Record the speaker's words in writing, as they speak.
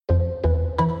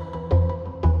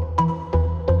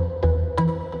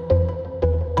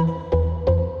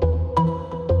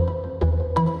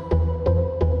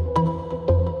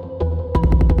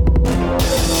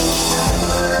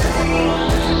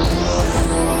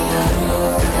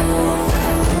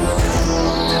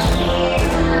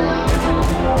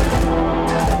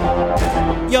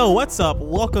Yo, what's up?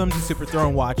 Welcome to Super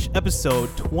Throne Watch,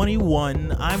 episode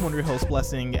 21. I'm one of your hosts,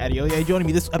 Blessing Adioye. Joining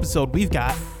me this episode, we've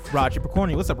got Roger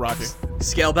Picorni. What's up, Roger?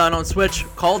 Scalebound on Switch.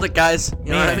 Called it, guys.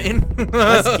 You know what I mean?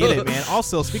 Let's get it, man.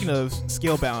 Also, speaking of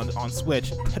Scalebound on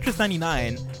Switch, Tetris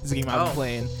 99 is a game I've been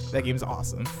playing. That game's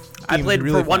awesome. I played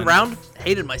really for one round,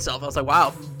 hated myself. I was like,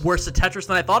 wow, worse at Tetris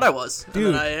than I thought I was. Dude.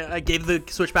 And then I gave the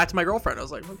Switch back to my girlfriend. I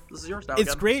was like, well, this is yours now.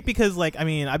 It's great because, like, I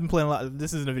mean, I've been playing a lot.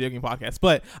 This isn't a video game podcast,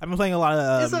 but I've been playing a lot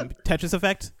of Tetris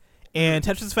Effect. And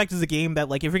Tetris Effect is a game that,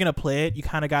 like, if you're going to play it, you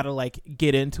kind of got to, like,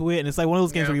 get into it. And it's, like, one of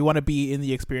those games where you want to be in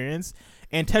the experience.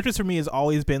 And Tetris, for me, has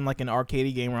always been, like, an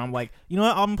arcadey game where I'm like, you know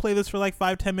what? I'm going to play this for, like,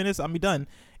 5-10 minutes. I'll be done.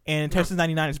 And Tetris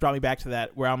 99 has brought me back to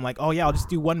that where I'm like, oh, yeah, I'll just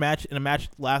do one match. And a match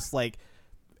lasts, like,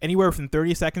 anywhere from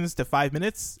 30 seconds to 5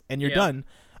 minutes. And you're done.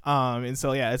 And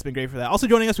so, yeah, it's been great for that. Also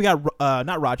joining us, we got,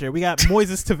 not Roger, we got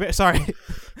Moises Tavares. Sorry.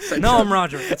 No, I'm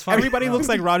Roger. It's fine. Everybody looks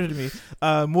like Roger to me.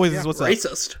 Moises, what's up?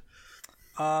 Racist.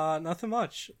 Nothing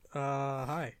much.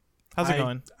 Hi. How's it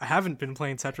going? I haven't been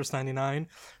playing Tetris 99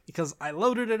 because I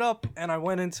loaded it up and I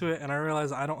went into it and I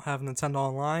realized I don't have Nintendo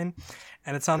Online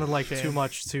and it sounded like too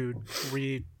much to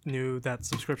renew that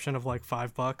subscription of like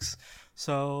 $5.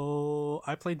 So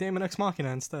I played Daemon X Machina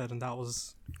instead and that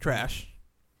was trash.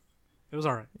 It was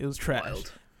alright. It was trash.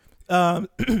 Wild.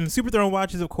 Super Throne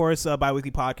Watch is, of course, a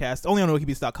bi-weekly podcast, only on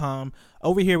wikibeats.com.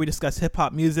 Over here, we discuss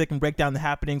hip-hop music and break down the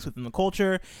happenings within the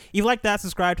culture. If you like that,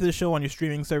 subscribe to the show on your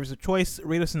streaming service of choice,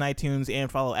 rate us on iTunes, and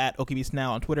follow at OKBeats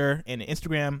Now on Twitter and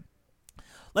Instagram.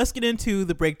 Let's get into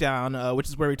the breakdown, which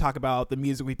is where we talk about the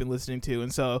music we've been listening to.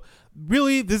 And so,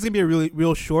 really, this is gonna be a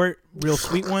real short, real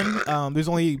sweet one.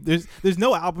 There's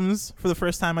no albums for the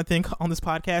first time, I think, on this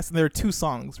podcast, and there are 2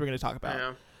 songs we're gonna talk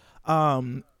about.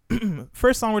 Yeah.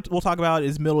 First song we'll talk about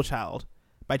is Middle Child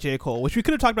by J. Cole, which we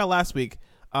could have talked about last week,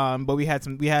 but we had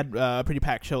a pretty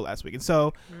packed show last week, and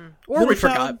so or we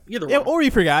forgot. Either one. Or we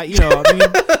forgot. You know, I mean,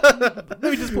 let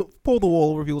me just pull the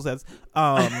wool over people's heads.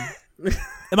 Have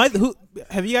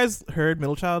you guys heard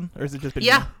Middle Child, or has it just been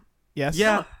me? Yes.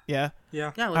 Yeah.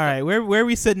 All right, where are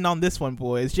we sitting on this one,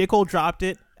 boys? J. Cole dropped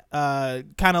it.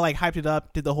 Kind of like hyped it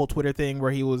up, did the whole Twitter thing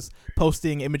where he was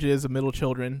posting images of middle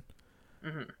children.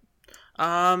 Mm-hmm.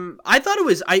 I thought it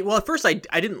was at first I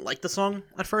didn't like the song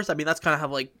at first. I mean, that's kind of how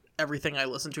like everything I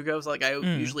listen to goes. Like I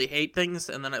usually hate things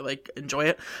and then I like enjoy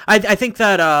it. I think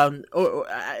that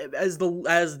as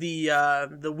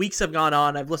the weeks have gone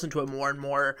on, I've listened to it more and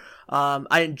more.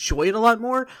 I enjoy it a lot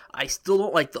more. I still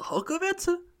don't like the hook of it.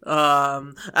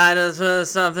 I just put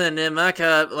something in my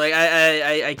cup. Like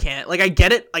I can't. Like I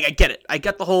get it. I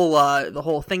get the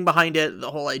whole thing behind it. The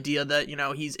whole idea that, you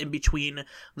know, he's in between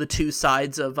the two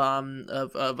sides of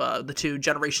the two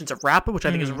generations of rap, which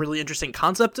I think is a really interesting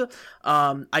concept.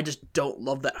 I just don't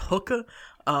love that hook.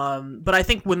 But I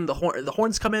think when the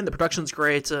horns come in, the production's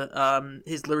great.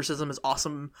 His lyricism is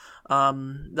awesome.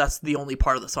 That's the only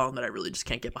part of the song that I really just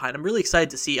can't get behind. I'm really excited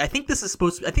to see. I think this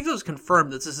was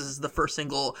confirmed that this is the first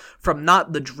single from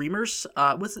not the Dreamers.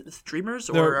 Was it Dreamers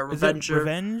or Revenge?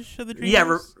 Revenge of the Dreamers?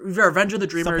 Yeah, Revenge of the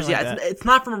Dreamers. Something Yeah, like it's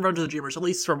not from Revenge of the Dreamers, at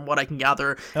least from what I can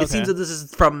gather. Okay. It seems that this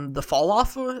is from the Fall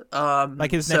Off.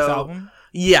 Like his next album?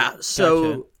 Yeah, so...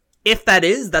 Gotcha. If that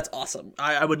is, that's awesome.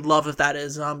 I would love if that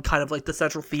is kind of like the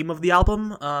central theme of the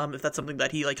album. If that's something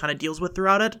that he like kind of deals with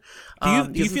throughout it.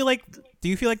 Do you feel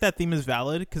like that theme is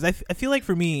valid? Because I feel like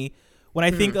for me, when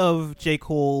I think of J.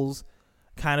 Cole's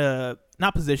kind of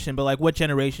not position, but like what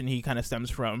generation he kind of stems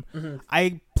from,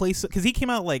 I place because he came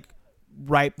out like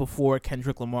right before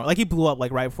Kendrick Lamar. Like he blew up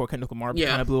like right before Kendrick Lamar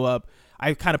kind of blew up.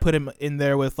 I kind of put him in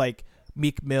there with like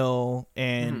Meek Mill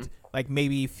and like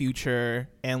maybe Future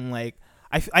and like.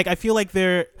 I feel like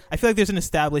there's an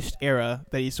established era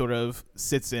that he sort of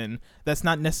sits in that's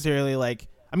not necessarily like,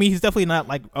 I mean, he's definitely not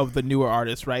like of the newer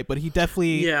artists, right? But he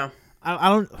definitely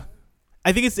I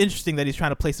think it's interesting that he's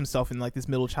trying to place himself in like this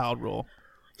middle child role.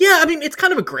 Yeah, I mean, it's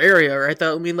kind of a gray area, right?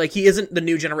 Though I mean, like, he isn't the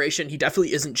new generation. He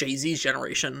definitely isn't Jay-Z's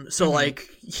generation. So, like,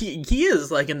 he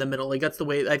is like in the middle. Like, that's the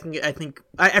way I think.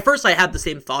 At first, I had the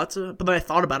same thoughts, but then I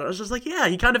thought about it. I was just like, yeah,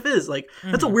 he kind of is. Like,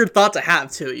 that's a weird thought to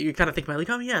have too. You kind of think about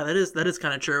like, oh yeah, that is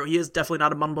kind of true. He is definitely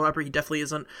not a mumble rapper. He definitely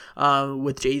isn't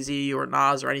with Jay-Z or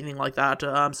Nas or anything like that.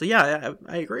 So yeah,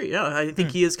 I agree. Yeah, I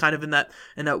think he is kind of in that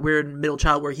weird middle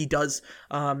child where he does.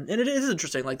 And it is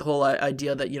interesting, like the whole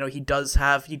idea that, you know, he does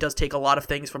take a lot of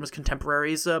things from his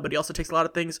contemporaries, but he also takes a lot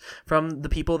of things from the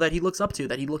people that he looked up to,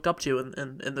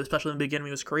 and especially in the beginning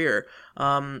of his career.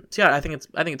 So yeah, I think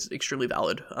it's extremely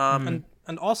valid. And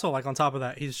also, like, on top of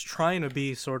that, he's trying to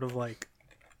be sort of like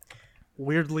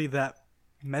weirdly that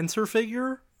mentor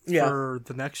figure for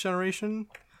the next generation.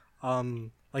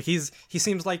 Like he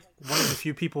seems like one of the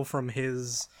few people from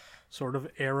his sort of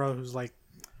era who's like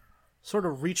sort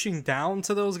of reaching down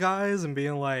to those guys and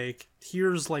being like,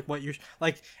 here's like what you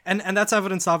like, and that's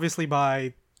evidenced obviously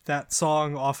by that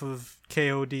song off of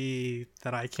KOD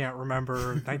that I can't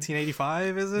remember.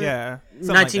 1985, is it? Yeah.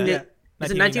 19 like that.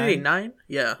 Is it 1989?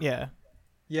 Yeah.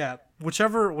 Yeah.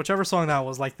 Whichever song that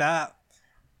was, like that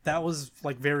was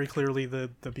like very clearly the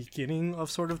beginning of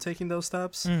sort of taking those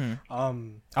steps. I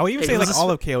would even say like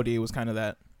all of KOD was kind of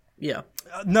that. Yeah.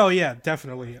 No, yeah,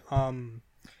 definitely.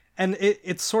 And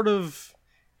it's sort of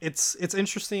it's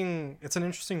interesting. It's an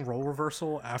interesting role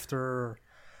reversal after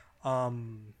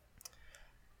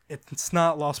it's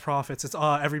not Lost Prophets. It's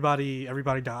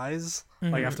everybody dies.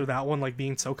 Like after that one, like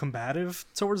being so combative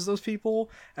towards those people,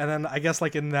 and then I guess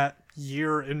like in that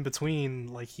year in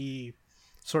between, like he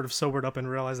sort of sobered up and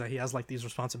realized that he has like these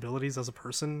responsibilities as a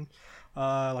person,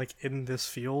 like in this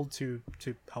field to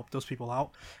help those people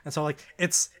out. And so like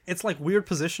it's like weird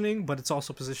positioning, but it's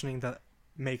also positioning that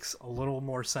makes a little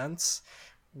more sense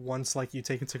once like you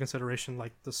take into consideration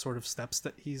like the sort of steps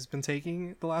that he's been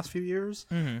taking the last few years.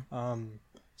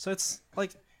 So it's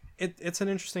like it's an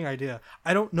interesting idea.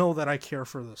 I don't know that I care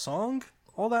for the song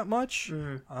all that much,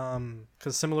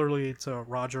 because similarly to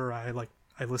Roger, I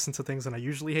listen to things and I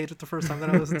usually hate it the first time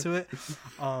that I listen to it.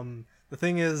 The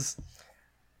thing is,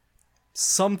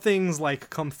 some things like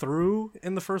come through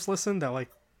in the first listen that like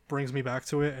brings me back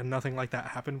to it, and nothing like that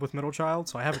happened with Middle Child,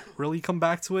 so I haven't really come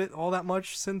back to it all that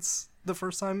much since the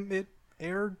first time it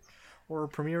aired or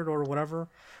premiered or whatever.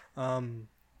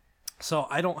 So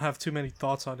I don't have too many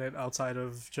thoughts on it outside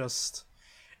of just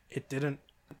it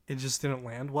just didn't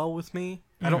land well with me.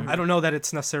 I don't know that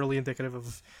it's necessarily indicative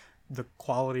of the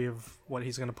quality of what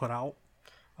he's going to put out,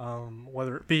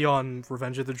 whether it be on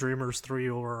Revenge of the Dreamers 3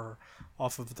 or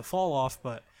off of The Fall Off,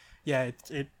 but yeah,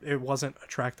 it wasn't a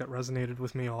track that resonated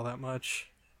with me all that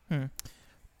much.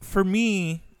 For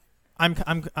me, I'm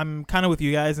kind of with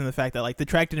you guys in the fact that like the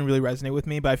track didn't really resonate with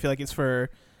me, but I feel like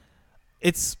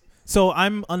so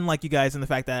I'm unlike you guys in the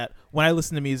fact that when I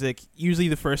listen to music, usually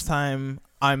the first time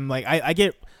I'm like I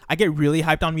get really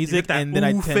hyped on music, and then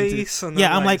I tend to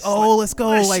I'm like, oh, let's go,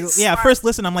 like first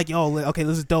listen I'm like, yo, okay,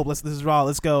 this is dope, this is raw,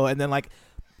 let's go, and then like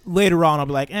later on I'll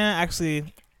be like,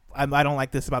 actually I don't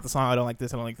like this about the song, I don't like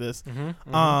this.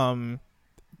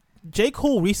 J.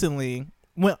 Cole recently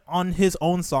went on his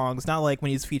own songs, not like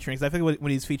when he's featuring, because I think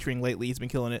when he's featuring lately he's been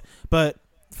killing it, but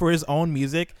for his own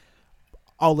music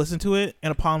I'll listen to it,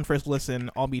 and upon first listen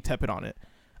I'll be tepid on it.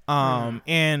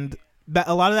 And that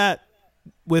a lot of that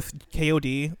with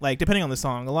KOD, like depending on the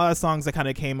song, a lot of songs that kind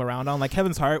of came around on, like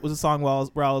Kevin's Heart was a song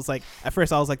where I was like, at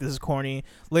first I was like, this is corny.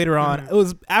 Later on, it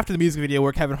was after the music video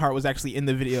where Kevin Hart was actually in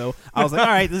the video, I was like, all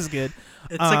right, this is good.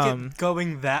 It's like it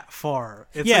going that far.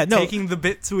 It's taking the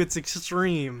bit to its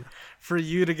extreme for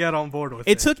you to get on board with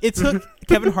it. It took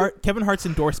Kevin Hart's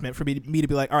endorsement for me to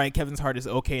be like, all right, Kevin's Heart is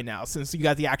okay now, since you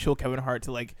got the actual Kevin Hart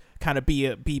to like kind of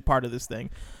be part of this thing.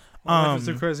 If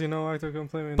it's crazy, no actor can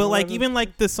play me. But like even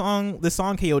like the song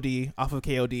KOD off of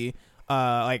KOD,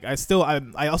 like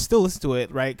I'll still listen to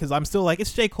it, right? Because I'm still like,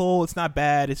 it's J. Cole, it's not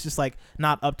bad, it's just like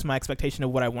not up to my expectation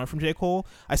of what I want from J. Cole.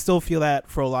 I still feel that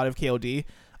for a lot of KOD.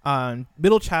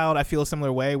 Middle Child, I feel a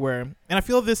similar way and I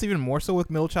feel this even more so with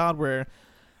Middle Child, where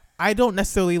I don't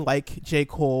necessarily like J.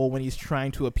 Cole when he's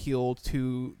trying to appeal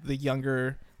to the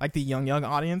younger, like the young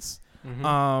audience.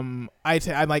 I'm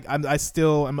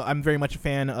very much a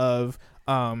fan of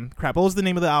what was the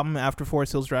name of the album after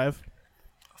Forest Hills Drive?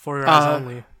 For Your Eyes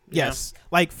Only. Yes.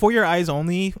 Like For Your Eyes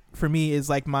Only for me is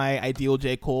like my ideal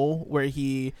J. Cole, where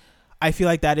I feel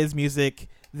like that is music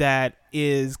that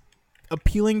is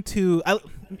appealing to, I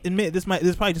admit this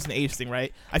is probably just an age thing,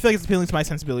 right? I feel like it's appealing to my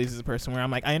sensibilities as a person, where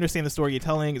I'm like, I understand the story you're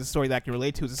telling, it's a story that I can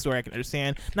relate to, it's a story I can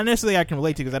understand, not necessarily I can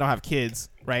relate to because I don't have kids,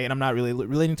 right? And I'm not really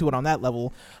relating to it on that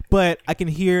level, but I can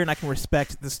hear and I can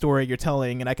respect the story you're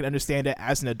telling, and I can understand it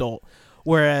as an adult.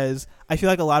 Whereas I feel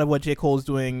like a lot of what J. Cole is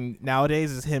doing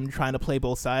nowadays is him trying to play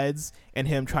both sides, and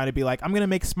him trying to be like, I'm gonna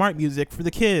make smart music for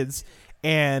the kids,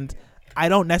 and I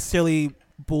don't necessarily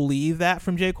believe that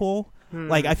from J. Cole.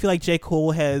 Like, I feel like J.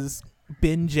 Cole has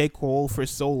been J. Cole for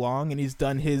so long, and he's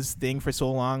done his thing for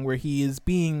so long, where he is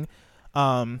being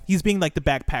like the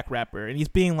backpack rapper, and he's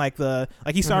being like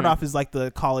he started off as like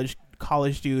the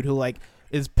college dude who like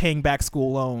is paying back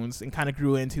school loans, and kind of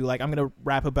grew into like, I'm gonna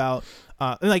rap about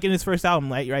like in his first album,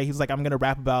 right? He's like, I'm gonna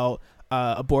rap about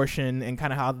abortion and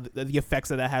kind of how the effects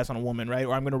that has on a woman, right?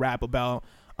 Or I'm gonna rap about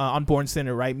Unborn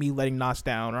Sinner, right? Me letting Nas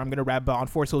down, or I'm gonna rap about on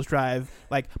Forest Hills Drive,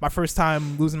 like my first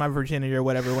time losing my virginity or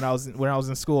whatever when I was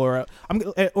in school,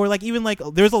 or like even like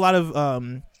there's a lot of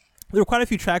there were quite a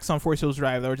few tracks on Forest Hills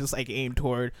Drive that were just like aimed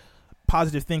toward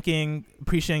positive thinking,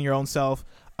 appreciating your own self,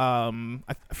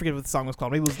 I forget what the song was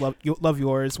called. Maybe it was Love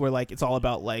Yours, where like it's all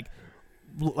about like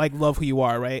love who you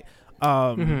are, right?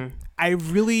 I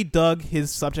really dug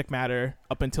his subject matter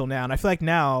up until now, and I feel like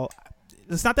now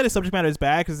it's not that his subject matter is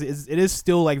bad, because it is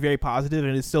still like very positive,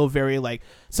 and it's still very like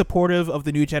supportive of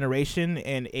the new generation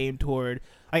and aimed toward.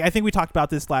 I think we talked about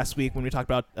this last week when we talked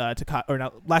about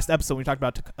last episode when we talked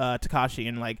about Tekashi,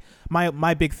 and like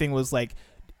my big thing was like,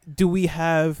 do we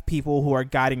have people who are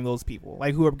guiding those people,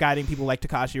 like who are guiding people like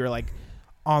Tekashi, or like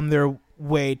on their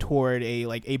way toward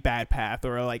a bad path,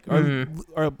 or like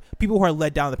or people who are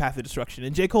led down the path of destruction?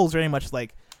 And J. Cole is very much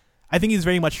like, I think he's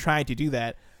very much trying to do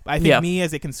that. But I think me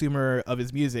as a consumer of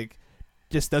his music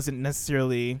just doesn't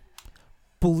necessarily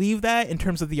believe that in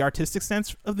terms of the artistic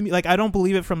sense of the like. I don't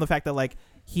believe it from the fact that like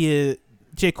J.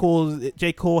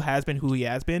 Cole has been who he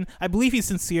has been. I believe he's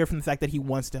sincere from the fact that he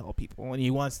wants to help people and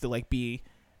he wants to like be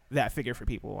that figure for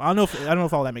people. I don't know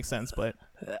if all that makes sense, but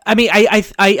I mean,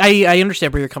 I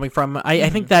understand where you're coming from. I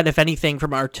think that if anything,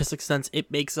 from an artistic sense,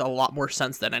 it makes a lot more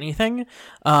sense than anything.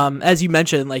 As you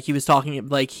mentioned, like he was talking,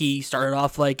 like he started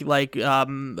off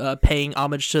paying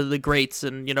homage to the greats,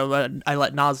 and I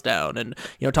Let Nas Down, and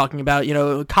talking about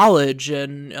college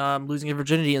and losing your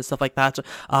virginity and stuff like that.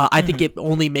 I think it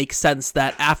only makes sense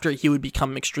that after he would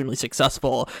become extremely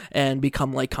successful and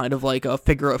become like kind of like a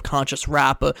figure of conscious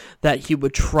rap, that he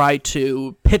would try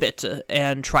to pivot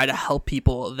and try to help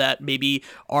people that maybe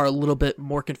are a little bit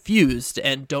more confused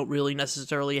and don't really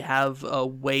necessarily have a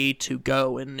way to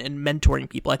go, and mentoring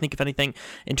people. I think if anything,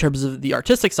 in terms of the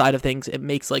artistic side of things, it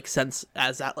makes like sense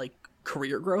as that like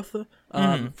career growth,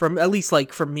 from at least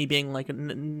like from me being like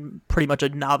pretty much a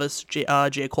novice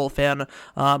J. Cole fan,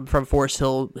 from Forest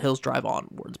Hills Drive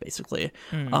onwards, basically.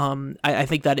 I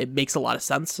think that it makes a lot of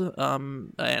sense,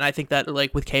 and I think that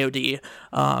like with KOD,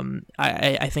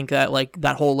 I think that like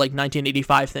that whole like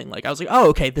 1985 thing, like I was like, oh,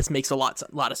 okay, this makes a lot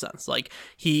of sense. Like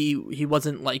he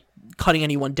wasn't like cutting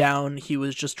anyone down. He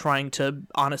was just trying to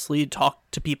honestly talk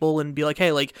to people and be like,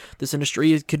 hey, like this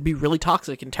industry could be really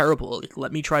toxic and terrible. Like,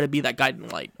 let me try to be that guiding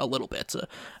light a little bit.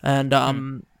 And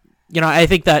I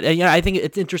think that I think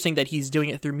it's interesting that he's doing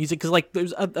it through music, because like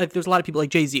there's a lot of people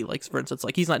like Jay-Z, like for instance,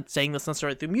 like he's not saying this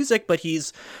necessarily through music, but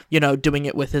he's doing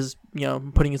it with his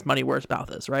putting his money where his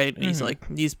mouth is, right? And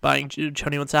he's buying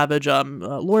 21 Savage,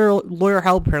 Lawyer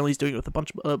Help. Apparently he's doing it with a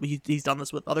bunch of he's done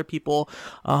this with other people,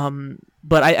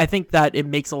 but I think that it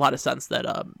makes a lot of sense that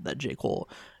that J. Cole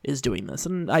is doing this,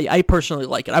 and I personally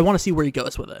like it. I want to see where he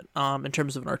goes with it, in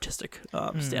terms of an artistic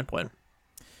standpoint.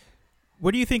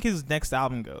 Where do you think his next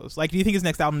album goes? Like, do you think his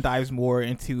next album dives more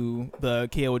into the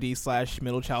KOD /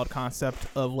 middle child concept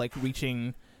of like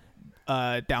reaching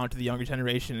down to the younger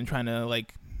generation and trying to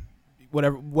like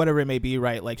whatever it may be,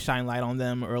 right? Like shine light on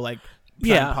them, or like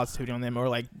shine positivity on them, or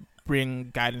like bring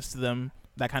guidance to them,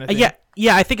 that kind of thing?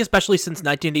 Yeah, I think especially since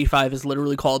 1985 is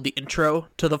literally called the intro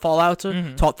to the Fallout,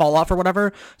 Fall Off or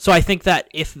whatever. So I think that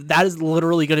if that is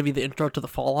literally going to be the intro to the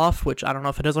Fall Off, which I don't know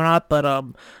if it is or not, but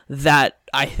that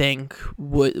I think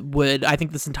would I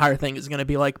think this entire thing is going to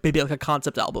be like maybe like a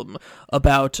concept album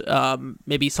about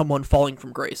maybe someone falling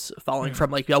from grace, falling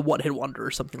from like a one-hit wonder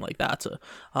or something like that.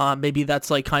 Maybe that's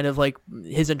like kind of like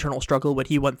his internal struggle, what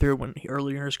he went through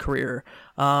earlier in his career.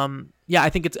 Yeah, I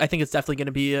think it's definitely going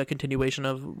to be a continuation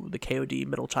of the KOD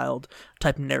middle child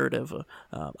type narrative.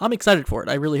 I'm excited for it.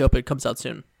 I really hope it comes out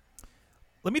soon.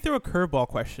 Let me throw a curveball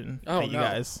question at you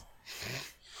guys.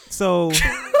 So,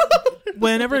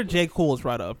 whenever J. Cole is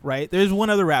brought up, right, there's one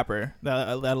other rapper that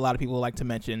a lot of people like to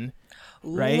mention,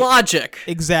 right? Logic.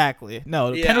 Exactly.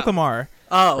 No, yeah. Kendrick Lamar.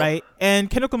 Oh. Right? And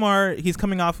Kendrick Lamar, he's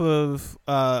coming off of,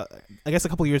 I guess a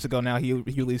couple years ago now, he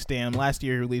released Damn. Last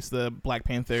year, he released the Black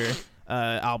Panther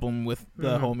album with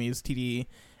the homies, TD.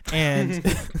 And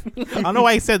I don't know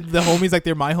why he said the homies like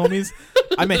they're my homies.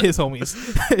 I meant his homies,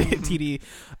 TD.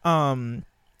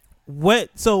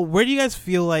 So where do you guys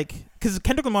feel like, because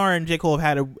Kendrick Lamar and J. Cole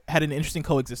have had an interesting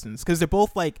coexistence, because they're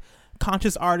both like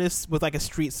conscious artists with like a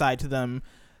street side to them.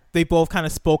 They both kind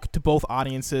of spoke to both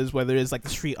audiences, whether it's like the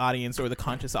street audience or the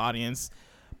conscious audience.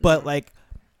 But like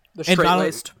the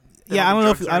straight-laced. Yeah, I don't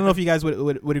know if you guys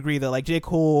would agree that like J.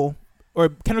 Cole or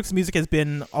Kendrick's music has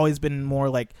always been more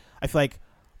like, I feel like,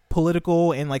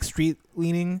 political and like street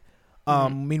leaning.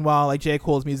 Meanwhile, like J.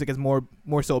 Cole's music has more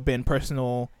so been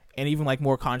personal and even like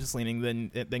more conscious leaning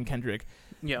than Kendrick.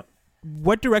 Yeah.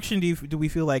 What direction do we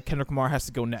feel like Kendrick Lamar has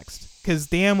to go next? Because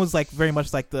Damn was like very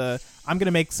much like I'm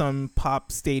gonna make some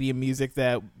pop stadium music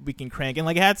that we can crank, and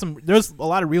like it had there's a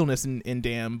lot of realness in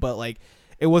Damn, but like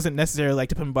it wasn't necessarily like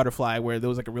To Pimp a Butterfly where there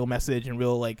was like a real message and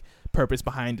real like purpose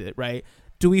behind it, right?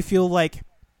 Do we feel like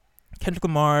Kendrick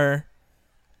Lamar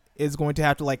is going to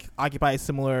have to like occupy a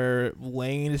similar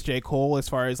lane as J. Cole as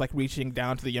far as like reaching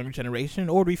down to the younger generation,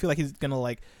 or do you feel like he's gonna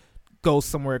like go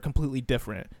somewhere completely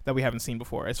different that we haven't seen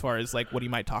before as far as like what he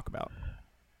might talk about?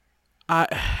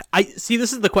 I see.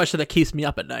 This is the question that keeps me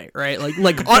up at night, right? Like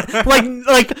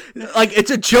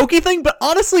it's a jokey thing, but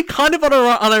honestly, kind of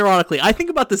unironically, I think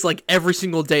about this like every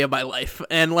single day of my life,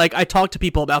 and like I talk to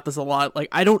people about this a lot. Like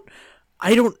I don't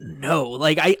know.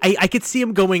 Like I could see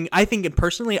him going. I think, and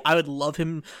personally, I would love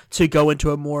him to go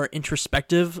into a more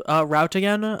introspective route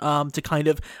again. To kind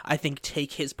of, I think,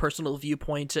 take his personal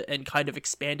viewpoint and kind of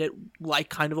expand it, like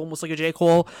kind of almost like a J.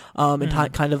 Cole.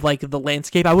 And kind of like the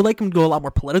landscape. I would like him to go a lot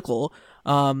more political.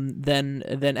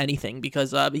 Than anything,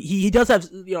 because he does have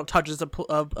touches of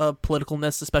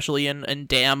politicalness, especially in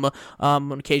Damn,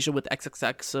 on occasion with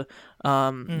XXX,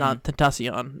 not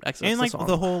Tentacion, XXX, and like song.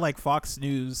 the whole like Fox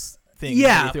News thing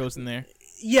that he throws in there.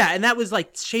 Yeah, and that was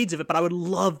like shades of it, but I would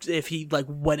love if he like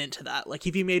went into that, like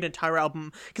if he made an entire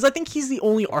album, because I think he's the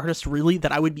only artist really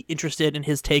that I would be interested in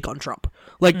his take on Trump.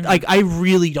 Like, I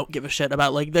really don't give a shit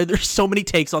about like there's so many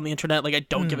takes on the internet. Like I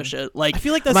don't give a shit. Like I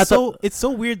feel like that's it's so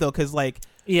weird though, because like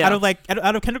out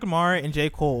of Kendrick Lamar and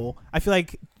J. Cole, I feel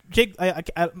like Jake.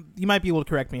 You might be able to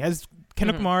correct me. Has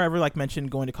Kendrick Lamar ever like mentioned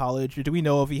going to college, or do we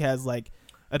know if he has like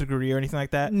a degree or anything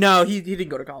like that? No, he didn't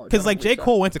go to college. Because like J.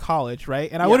 Cole went to college, right?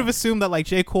 And I would have assumed that like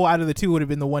J. Cole out of the two would have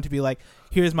been the one to be like,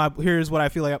 here's what I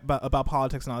feel like about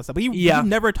politics and all that stuff. But he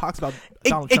never talks about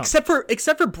Donald Trump.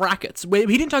 Except for brackets. Wait,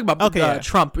 he didn't talk about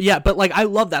Trump. Yeah, but like I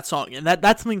love that song, and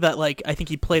that's something that like I think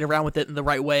he played around with it in the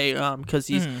right way. Because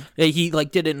he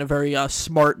like did it in a very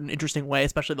smart and interesting way,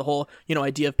 especially the whole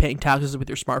idea of paying taxes with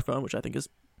your smartphone, which I think is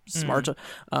smart.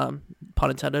 Pun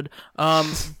intended.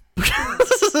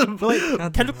 But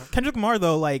like Kendrick Lamar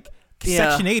though, like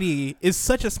Section 80 is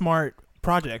such a smart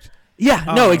project. Yeah,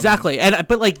 no, exactly,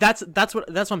 but like that's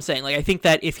what I'm saying. Like I think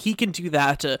that if he can do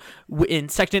that in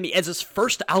Section 80 as his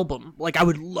first album, like I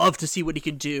would love to see what he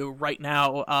can do right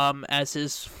now as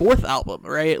his fourth album,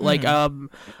 right? Like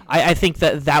I think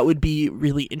that would be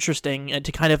really interesting, and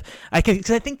to kind of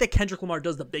because I think that Kendrick Lamar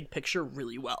does the big picture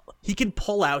really well. He can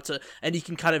pull out and he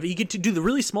can do the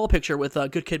really small picture with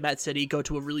Good Kid, Mad City, go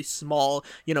to a really small,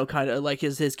 kind of like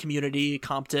his community,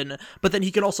 Compton, but then he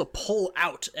can also pull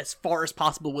out as far as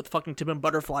possible with fucking Tim and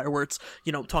Butterfly, where it's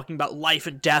talking about life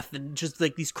and death and just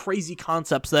like these crazy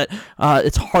concepts that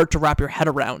it's hard to wrap your head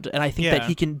around. And I think that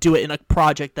he can do it in a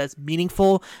project that's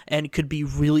meaningful and could be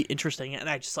really interesting. And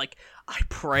I just like I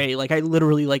pray, like I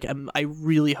literally like I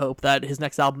really hope that his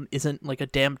next album isn't like a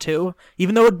Damn 2,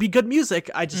 even though it'd be good music.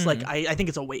 I just like I think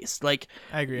it's a waste. Like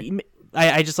I agree.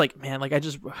 I just like, man, like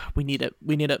we need it.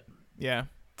 Yeah.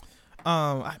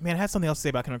 Man, I had something else to say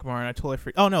about Kendrick Lamar and I totally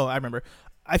forgot. Oh no, I remember.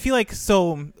 I feel like,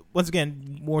 so once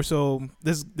again, more so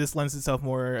this lends itself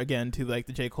more again to like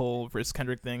the J. Cole versus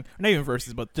Kendrick thing, not even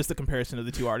versus, but just the comparison of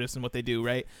the two artists and what they do,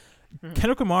 right?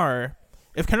 Kendrick Lamar,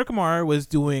 if Kendrick Lamar was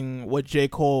doing what J.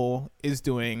 Cole is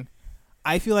doing,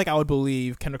 I feel like I would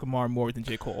believe Kendrick Lamar more than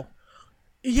J. Cole.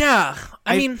 Yeah,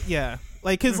 I mean, yeah,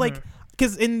 like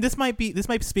because and this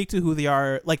might speak to who they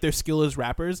are, like their skill as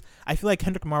rappers. I feel like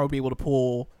Kendrick Lamar would be able to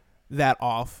pull that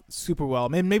off super well.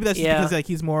 Maybe that's just because like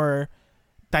he's more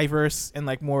diverse and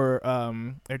like more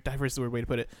or diverse is the word way to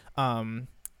put it.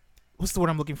 What's the word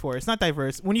I'm looking for? It's not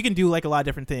diverse when you can do like a lot of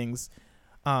different things.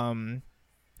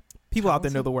 People out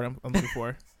there know the word I'm looking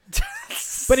for.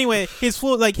 But anyway, his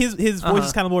flow, like his voice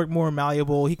is kind of more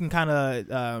malleable. He can kind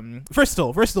of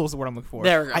versatile. Versatile is the word I'm looking for.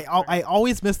 There we go. I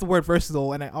always miss the word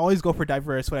versatile, and I always go for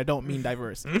diverse when I don't mean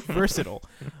diverse. Versatile.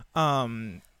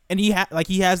 And he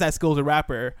has that skill as a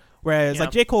rapper. Whereas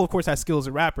like J. Cole, of course, has skills as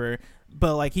a rapper,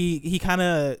 but like he kind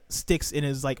of sticks in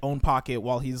his like own pocket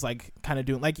while he's like kind of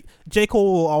doing like J.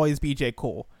 Cole will always be J.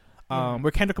 Cole.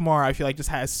 Where Kendrick Lamar, I feel like just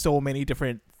has so many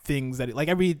different things that like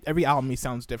every album he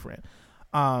sounds different.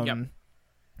 And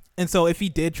so if he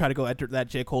did try to go at that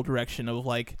J. Cole direction of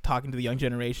like talking to the young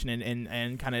generation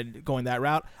and kind of going that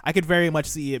route, I could very much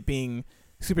see it being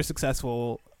super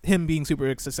successful. Him being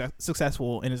super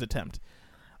successful in his attempt.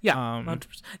 Yeah,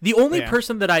 100%. The only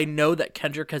person that I know that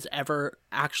Kendrick has ever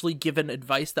actually given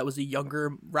advice that was a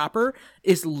younger rapper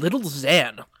is Lil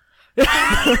Xan.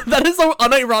 That is an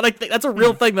unironic thing. That's a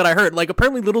real thing that I heard. Like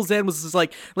apparently Lil Xan was just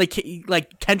like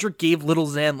Kendrick gave Lil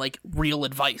Xan like real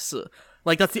advice.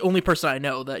 Like that's the only person I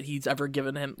know that he's ever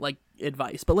given him like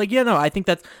advice. But like I think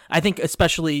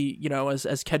especially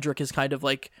as Kendrick has kind of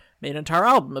like made an entire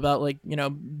album about like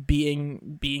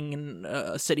being in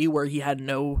a city where he had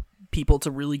no people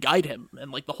to really guide him,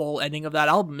 and like the whole ending of that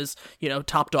album is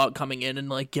Top Dog coming in and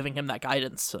like giving him that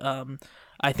guidance.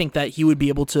 I think that he would be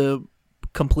able to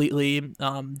completely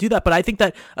do that. But I think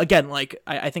that again, like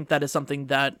I think that is something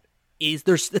that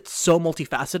it's so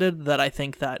multifaceted that I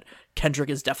think that Kendrick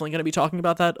is definitely going to be talking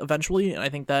about that eventually, and I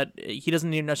think that he doesn't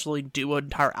need to necessarily do an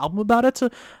entire album about it.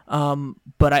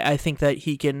 But I think that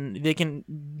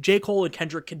J. Cole and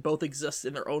Kendrick can both exist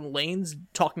in their own lanes,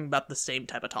 talking about the same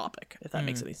type of topic, if that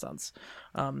makes any sense.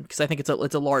 Because I think it's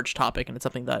a large topic, and it's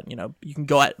something that you can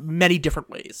go at many different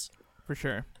ways. For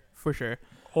sure.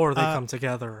 Or they come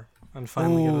together and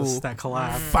finally give us that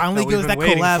collab. Finally give us that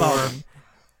collab album.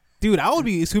 Dude, I would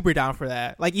be super down for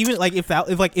that. Like even like if that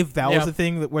was the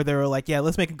thing where they were like, yeah,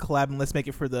 let's make a collab and let's make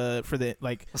it for the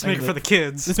let's make it for the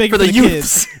kids. Let's make it for the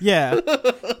kids. Yeah.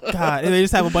 God, and they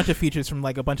just have a bunch of features from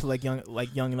like a bunch of like young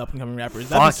and up and coming rappers.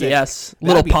 Fuck yes,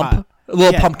 Little Pump.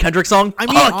 Pump Kendrick song. I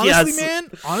mean,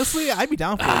 honestly, man, I'd be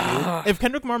down for it, dude. If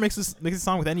Kendrick Lamar makes a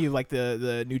song with any of like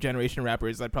the new generation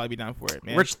rappers, I'd probably be down for it,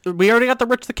 man. We already got the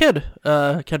Rich the Kid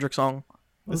Kendrick song.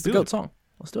 That's the GOAT song.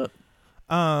 Let's do it.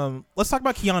 Let's talk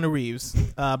about Keanu Reeves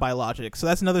by Logic. So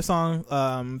that's another song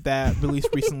that released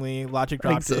recently. Logic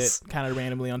dropped it kind of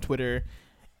randomly on Twitter,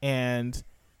 and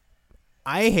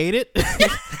I hate it.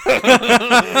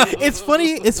 It's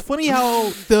funny how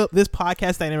this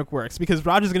podcast dynamic works, because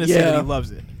Roger's gonna say that he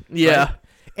loves it. Yeah. Right?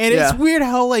 And it's weird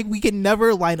how like we can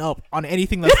never line up on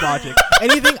anything that's Logic.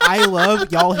 Anything I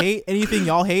love, y'all hate. Anything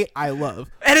y'all hate, I love.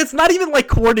 And it's not even like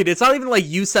coordinated. It's not even like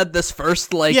you said this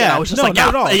first. Like, and I was just I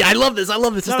love this.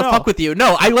 Just to fuck with you.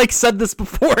 No, I like said this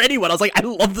before anyone. I was like, I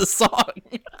love this song.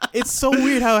 It's so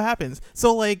weird how it happens.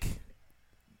 So like,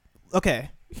 okay,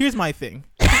 here's my thing.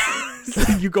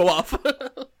 You go off.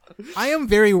 I am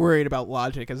very worried about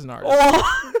Logic as an artist.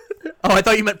 Oh, I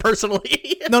thought you meant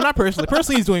personally. No, not personally.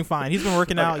 Personally, he's doing fine. He's been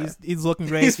working out. He's looking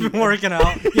great. He's been working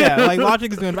out. Yeah, like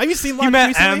Logic is doing. Have you seen Logic met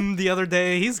recently? M the other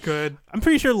day. He's good. I'm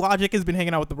pretty sure Logic has been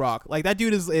hanging out with The Rock. Like that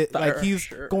dude is like he's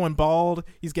going bald.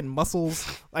 He's getting muscles.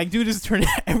 Like dude is turning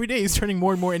every day. He's turning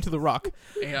more and more into The Rock.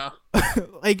 Yeah.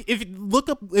 Like if you look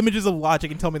up images of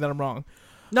Logic and tell me that I'm wrong.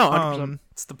 No, 100%.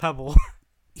 It's the Pebble.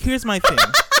 Here's my thing.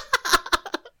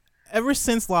 Ever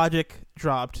since Logic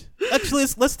dropped, actually,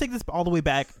 let's take this all the way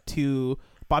back to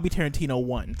Bobby Tarantino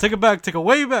 1. Take it back. Take it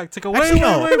way back. Take it way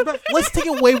back. Let's take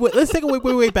it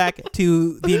way back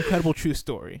to The Incredible True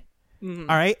Story. Mm-hmm.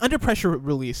 All right, Under Pressure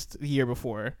released the year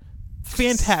before.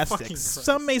 Fantastic.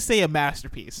 Some may say a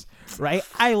masterpiece. Right?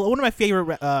 One of my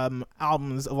favorite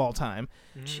albums of all time.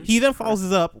 Mm-hmm. He then follows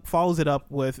it up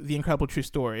with The Incredible True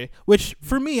Story, which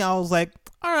for me I was like,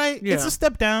 all right, it's a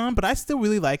step down, but I still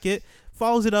really like it.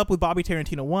 Follows it up with Bobby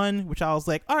Tarantino 1, which I was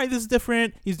like, all right, this is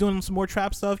different. He's doing some more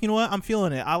trap stuff. You know what? I'm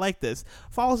feeling it. I like this.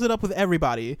 Follows it up with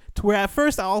Everybody, to where at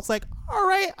first I was like, all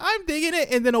right, I'm digging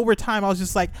it. And then over time, I was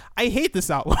just like, I hate this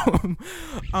album.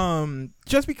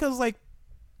 Just because, like,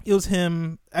 it was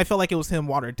him. I felt like it was him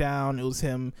watered down. It was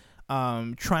him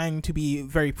trying to be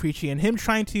very preachy, and him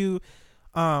trying to...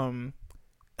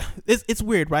 It's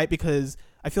weird, right? Because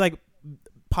I feel like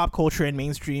pop culture and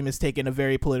mainstream has taken a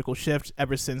very political shift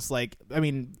ever since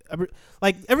ever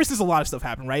since a lot of stuff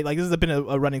happened, right? Like this has been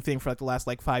a running thing for like the last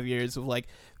like 5 years of like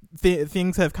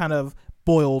things have kind of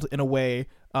boiled in a way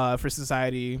for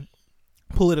society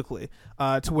politically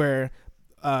to where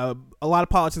a lot of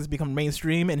politics become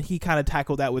mainstream, and he kind of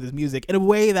tackled that with his music in a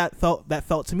way that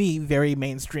felt to me very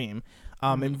mainstream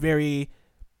and very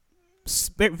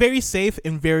safe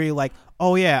and very like,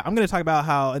 oh yeah, I'm gonna talk about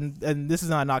how, and this is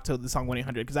not a knock to the song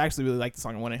 1-800, because I actually really like the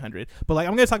song 1-800, but like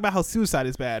I'm gonna talk about how suicide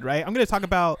is bad, right? I'm gonna talk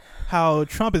about how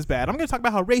Trump is bad. I'm gonna talk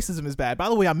about how racism is bad. By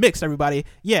the way, I'm mixed, everybody.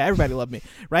 Yeah, everybody loved me,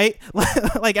 right?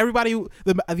 Like everybody,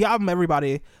 the album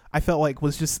Everybody, I felt like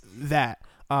was just that.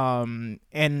 And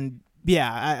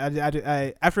yeah,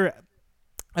 I after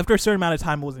a certain amount of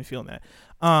time, I wasn't feeling that.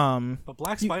 But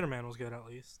Black Spider-Man was good, at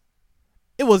least.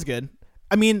 It was good.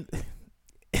 I mean,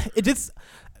 it just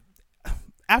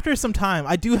after some time,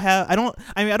 I don't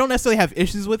necessarily have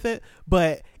issues with it,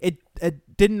 but it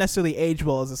didn't necessarily age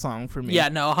well as a song for me. Yeah,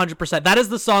 no, 100%. That is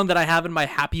the song that I have in my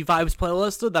Happy Vibes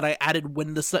playlist that I added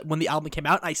when the album came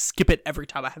out. I skip it every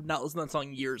time. I have not listened to that song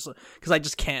in years because I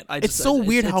just can't. It's so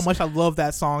weird how much I love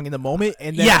that song in the moment,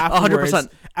 and then afterwards,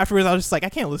 I was just like, I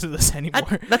can't listen to this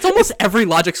anymore. That's almost every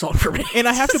Logic song for me. And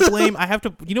I have to blame.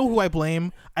 You know who I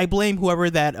blame? I blame whoever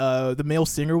that the male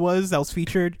singer was that was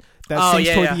featured that sings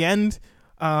toward the end.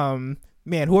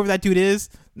 Man, whoever that dude is,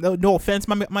 no offense,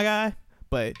 my guy,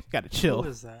 but you gotta chill. Who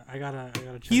is that? I gotta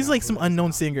check. He's like some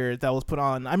unknown singer that was put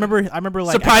on. I remember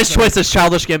like surprise choice as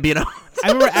Childish Gambino. I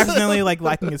remember accidentally like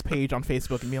liking his page on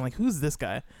Facebook and being like, who's this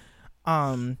guy?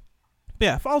 But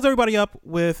yeah, follows everybody up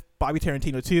with Bobby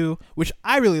Tarantino 2, which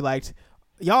I really liked.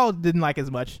 Y'all didn't like as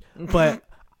much, but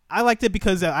I liked it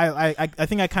because I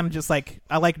think I kind of just like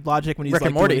I like Logic when he's Rick like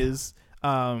and Morty. doing his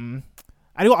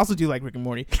I do also do like Rick and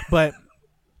Morty, but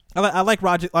I like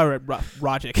Logic.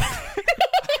 Logic.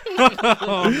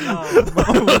 Oh, no.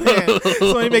 Oh man!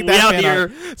 Somebody make that out fan here.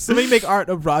 art. Somebody make art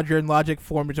of Roger and Logic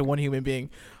formed into one human being.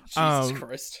 Jesus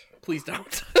Christ! Please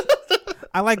don't.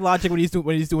 I like Logic when he's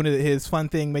doing his fun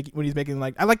thing, when he's making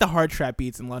like I like the hard trap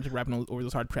beats and Logic rapping over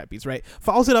those hard trap beats. Right?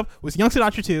 Follows it up with Young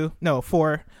Sinatra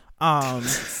 4. I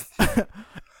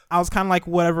was kind of like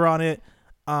whatever on it.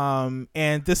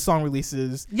 And this song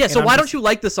releases. Yeah, so why don't you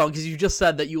like this song? Because you just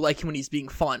said that you like him when he's being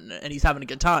fun and he's having a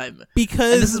good time.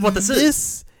 Because and this is what this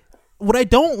is. What I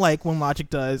don't like when Logic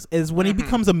does is when he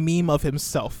becomes a meme of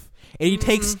himself. And he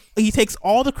takes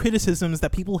all the criticisms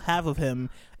that people have of him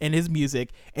and his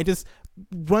music and just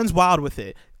runs wild with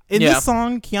it. In this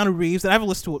song, Keanu Reeves, and I haven't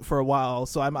listened to it for a while,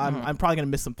 so I'm probably gonna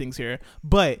miss some things here.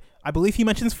 But I believe he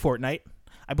mentions Fortnite.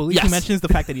 I believe he mentions the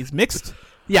fact that he's mixed.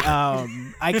 Yeah.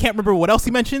 I can't remember what else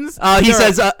he mentions. He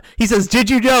says, "Did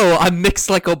you know I'm mixed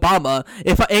like Obama?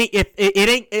 If it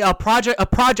ain't a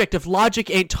project. If Logic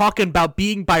ain't talking about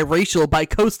being biracial,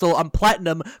 bicoastal, I'm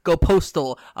platinum. Go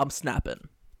postal. I'm snapping."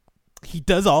 He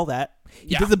does all that.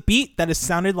 He does a beat that has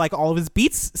sounded like all of his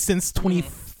beats since what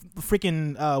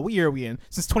year are we in?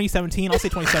 Since 2017. I'll say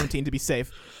 2017 to be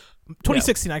safe.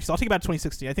 2016 actually. So I'll take about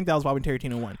 2016. I think that was Bob and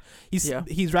Tarantino 1.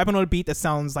 He's rapping on a beat that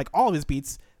sounds like all of his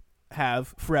beats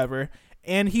have forever,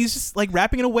 and he's just like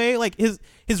rapping in a way like his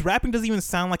rapping doesn't even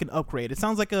sound like an upgrade. It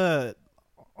sounds like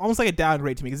almost like a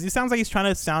downgrade to me, because he sounds like he's trying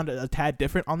to sound a tad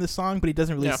different on this song, but he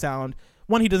doesn't really sound.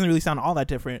 One, he doesn't really sound all that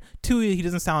different. Two, he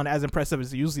doesn't sound as impressive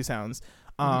as he usually sounds.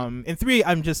 And three,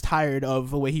 I'm just tired of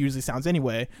the way he usually sounds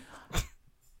anyway.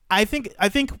 I think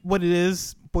what it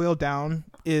is boiled down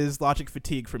is Logic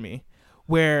fatigue for me,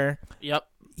 where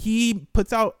he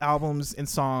puts out albums and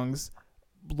songs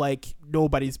like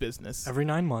nobody's business. Every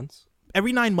 9 months.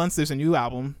 Every 9 months there's a new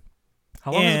album.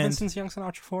 How long has it been since Young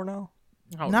Sinatra 4 now?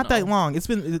 Not that long. It's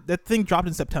been, that thing dropped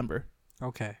in September.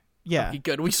 Okay. Yeah.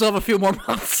 Good. We still have a few more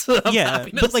months. But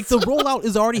like the rollout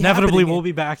is already inevitably happening. we'll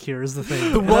be back here is the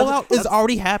thing. The rollout is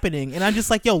already happening, and I'm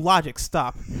just like, yo, Logic,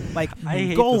 stop. Like, I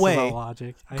hate go this away. about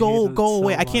Logic. Go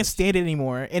away. So I can't stand it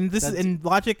anymore. And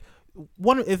Logic,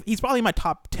 if he's probably my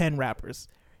top 10 rappers.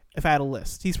 If I had a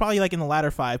list, he's probably like in the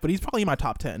latter 5, but he's probably in my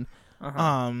top 10.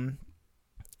 And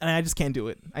I just can't do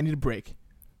it. I need a break.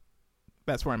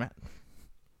 That's where I'm at.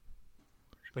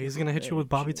 But he's gonna hit you with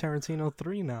Bobby Tarantino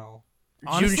 3 now.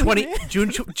 June 28th,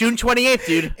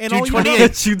 dude. And June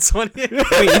 28th. June 20th.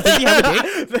 Wait, does he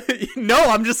have a date? No,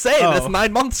 I'm just saying. That's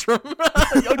 9 months from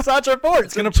Young Sinatra 4.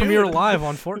 It's gonna premiere live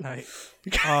on Fortnite.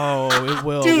 Oh, it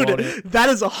will, dude. won't it? That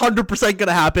is 100%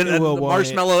 gonna happen, and will,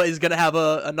 Marshmello is gonna have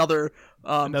another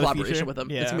collaboration feature? with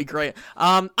him. Yeah. It's gonna be great.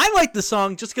 I like the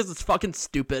song just because it's fucking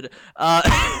stupid.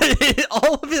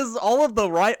 All of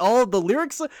the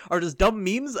lyrics are just dumb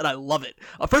memes, and I love it.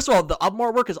 First of all, the album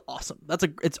artwork is awesome.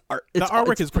 It's art. The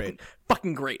artwork is great.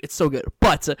 Fucking great. It's so good.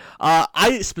 But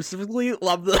I specifically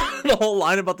love the whole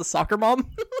line about the soccer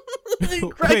mom.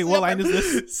 Wait, what line is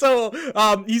this? So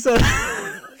he said.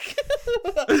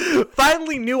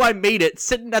 Finally knew I made it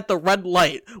sitting at the red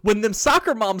light when them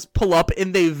soccer moms pull up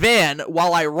in they van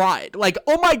while I ride. Like,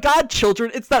 oh my god,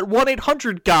 children, it's that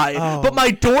 1-800 guy. Oh. But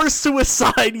my door's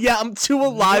suicide. Yeah, I'm too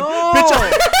alive. No. Bitch,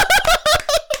 I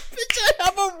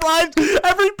have arrived.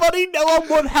 Everybody know I'm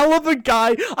one hell of a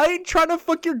guy. I ain't trying to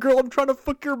fuck your girl. I'm trying to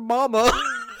fuck your mama.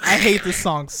 I hate this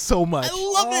song so much. I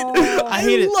love it. I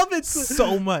hate it. Love it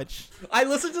so much. I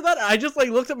listened to that. And I just like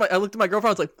looked at my girlfriend. I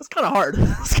was like, "That's kind of hard."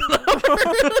 That's kind of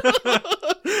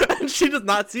hard. And she does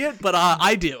not see it, but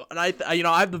I do, and I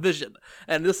have the vision.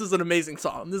 And this is an amazing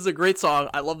song. This is a great song.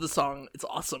 I love this song. It's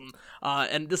awesome.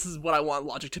 And this is what I want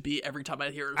Logic to be every time I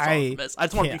hear a song from this. I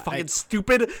just want to be fucking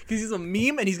stupid because he's a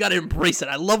meme and he's got to embrace it.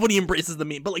 I love when he embraces the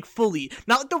meme, but like fully,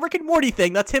 not like the Rick and Morty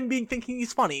thing. That's him thinking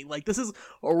he's funny. Like this is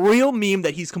a real meme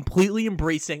that he's completely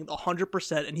embracing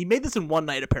 100%. And he made this in one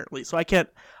night apparently. So I think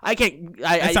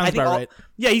about right.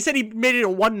 Yeah, he said he made it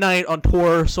in one night on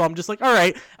tour, so I'm just like, all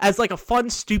right, as like a fun,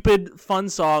 stupid, fun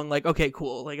song, like okay,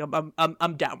 cool, like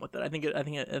I'm down with it. I think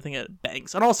it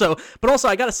bangs, and also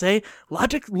I gotta say,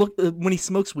 Logic when he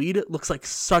smokes weed looks like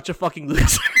such a fucking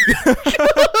loser.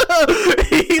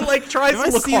 He like tries to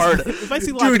look hard. If I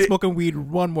see Logic smoking weed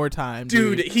one more time,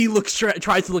 dude, he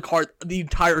tries to look hard the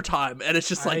entire time, and it's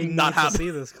just like not happening.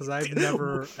 See this because I've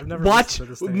never watch to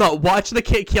this thing. the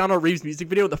Keanu Reeves music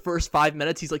video. The first 5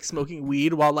 minutes, he's like smoking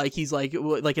weed while like he's like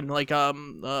in like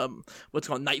what's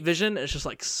called night vision. It's just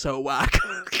like so whack.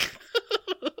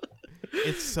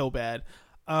 It's so bad.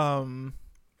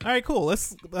 All right, cool.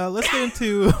 Let's get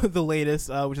into the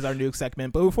latest, which is our new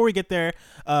segment. But before we get there,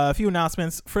 a few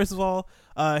announcements. First of all,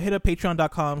 hit up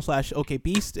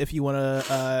patreon.com/okbeast if you want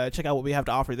to check out what we have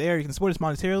to offer there. You can support us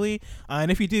monetarily,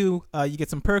 and if you do, you get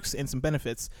some perks and some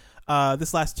benefits.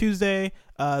 This last Tuesday,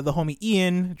 the homie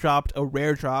Ian dropped a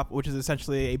rare drop, which is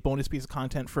essentially a bonus piece of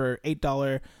content for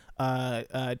 $8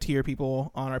 tier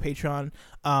people on our Patreon,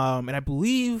 and I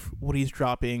believe what he's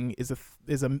dropping is a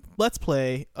let's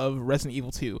play of Resident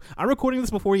Evil 2. I'm recording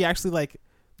this before he actually like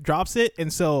drops it,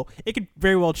 and so it could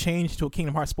very well change to a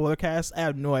Kingdom Hearts spoiler cast. I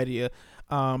have no idea,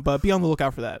 but be on the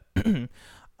lookout for that.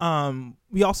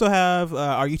 We also have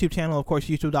our YouTube channel, of course,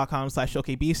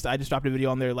 youtube.com/okbeast. I just dropped a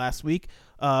video on there last week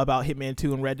about Hitman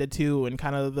 2 and Red Dead 2 and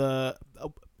kind of a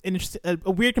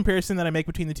weird comparison that I make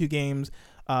between the two games,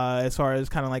 as far as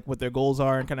kind of like what their goals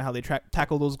are and kind of how they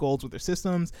tackle those goals with their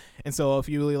systems. And so if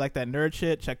you really like that nerd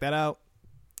shit, check that out.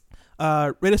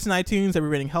 Rate us in iTunes. Every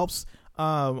rating helps.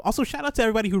 Also, shout out to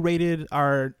everybody who rated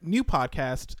our new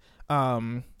podcast,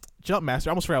 Jump Master.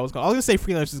 I almost forgot what it was called. I was gonna say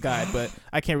Freelancer's Guide, but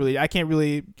I can't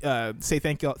really say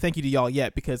thank you to y'all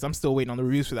yet because I'm still waiting on the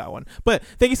reviews for that one. But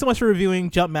thank you so much for reviewing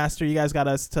Jump Master. You guys got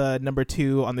us to number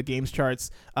 2 on the games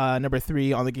charts, number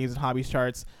 3 on the games and hobbies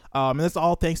charts, and that's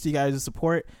all thanks to you guys'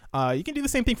 support. You can do the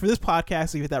same thing for this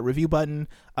podcast. You hit that review button.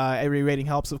 Every rating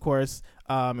helps, of course,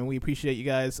 and we appreciate you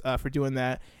guys for doing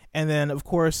that. And then, of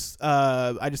course,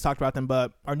 I just talked about them,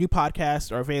 but our new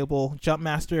podcasts are available. Jump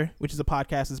Master, which is a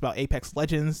podcast, is about Apex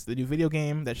Legends, the new video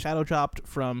game that Shadow dropped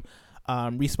from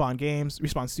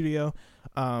Respawn Studio.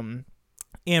 And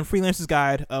Freelancer's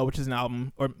Guide, which is an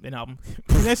album.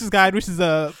 Freelancer's Guide, which is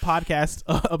a podcast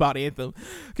about Anthem.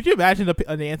 Could you imagine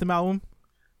an Anthem album?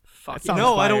 Fuck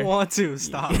no, I don't want to.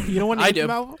 Stop. You don't want an Anthem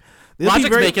album?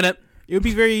 Logic's making it. It would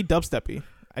be very dubsteppy,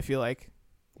 I feel like.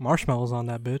 Marshmallows on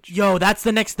that bitch. Yo, that's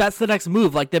the next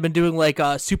move. Like they've been doing like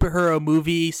superhero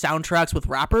movie soundtracks with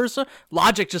rappers.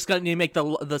 Logic just got to make the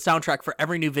soundtrack for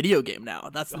every new video game now.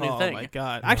 That's the new thing. Oh my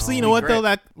god! Actually, you know what though?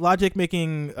 That Logic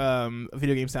making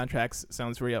video game soundtracks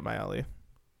sounds very up my alley.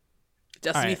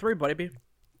 Destiny 3, buddy.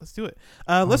 Let's do it.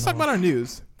 Let's talk about our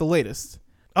news. The latest.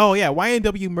 Oh yeah,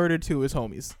 YNW murdered 2 of his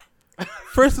homies.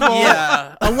 First of all,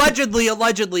 yeah, allegedly.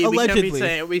 We can't be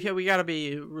saying we gotta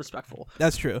be respectful.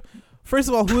 That's true. First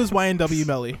of all, who is YNW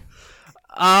Melly?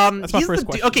 That's my first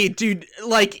question. Okay, dude,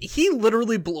 like he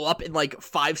literally blew up in like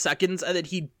 5 seconds, and then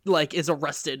he like is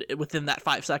arrested within that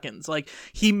 5 seconds. Like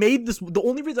he made this. The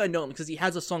only reason I know him because he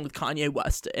has a song with Kanye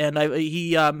West, and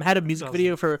he had a music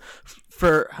video for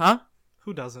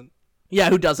Who doesn't? Yeah,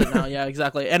 who doesn't now? Yeah,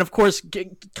 exactly. And of course,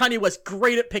 Kanye West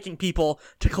great at picking people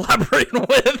to collaborate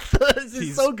with.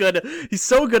 He's so good. He's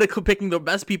so good at picking the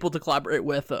best people to collaborate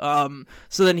with.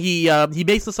 So then he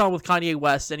makes the song with Kanye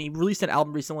West, and he released an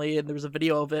album recently, and there was a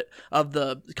video of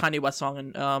the Kanye West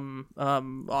song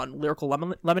on Lyrical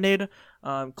Lemonade,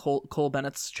 Cole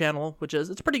Bennett's channel, it's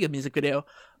a pretty good music video.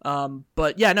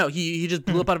 But yeah, no, he just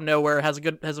blew up out of nowhere. Has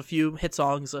a few hit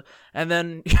songs, and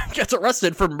then gets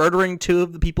arrested for murdering 2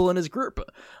 of the people in his group.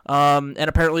 And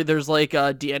apparently there's like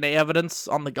DNA evidence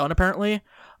on the gun. Apparently,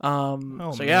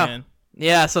 so yeah, man.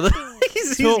 Yeah. So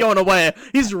he's going away.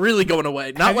 He's really going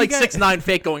away. Not like 6ix9ine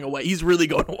fake going away. He's really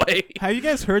going away. Have you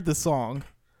guys heard the song?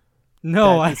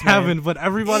 No, I haven't. But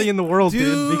everybody in the world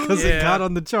did because it got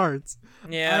on the charts.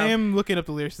 Yeah, I am looking up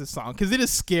the lyrics to the song because it is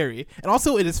scary and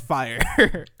also it is fire.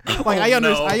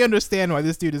 I understand why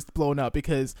this dude is blowing up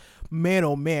because man,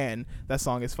 oh man, that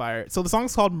song is fire. So the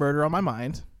song's called "Murder on My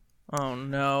Mind." Oh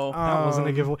no, that wasn't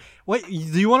a giveaway. Wait,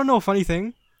 do you want to know a funny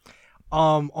thing?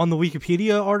 On the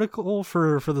Wikipedia article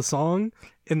for the song,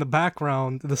 in the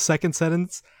background, the second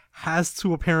sentence has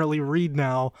to apparently read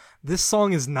now, this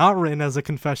song is not written as a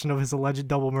confession of his alleged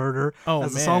double murder, the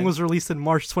song was released in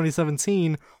March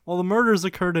 2017, while the murders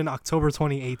occurred in October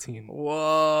 2018.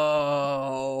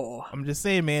 Whoa. I'm just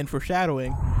saying, man,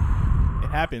 foreshadowing. It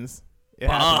happens.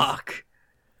 Fuck.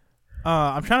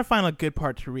 I'm trying to find a good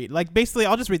part to read. Like, basically,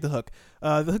 I'll just read the hook.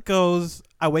 The hook goes,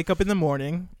 I wake up in the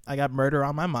morning, I got murder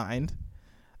on my mind.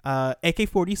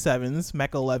 AK-47s,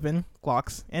 Mech 11,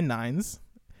 Glocks, and 9s.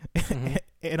 Mm-hmm.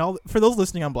 And all for those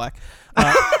listening, I'm black.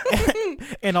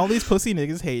 And all these pussy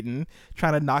niggas hating,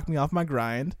 trying to knock me off my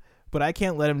grind, but I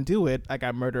can't let them do it. I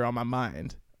got murder on my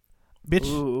mind, bitch.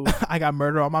 I got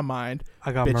murder on my mind.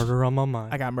 I got murder on my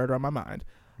mind. I got murder on my mind.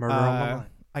 Murder on my mind.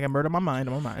 I got murder on my mind.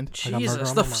 On my mind.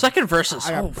 Jesus, the second verse is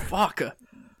fuck.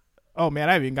 Oh man,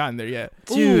 I haven't even gotten there yet,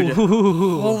 dude.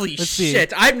 Holy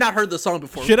shit! I've not heard the song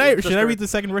before. Should I read the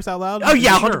second verse out loud? Oh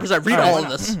yeah, 100%. Read all of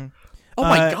this. Oh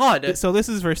my god. So this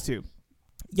is verse 2.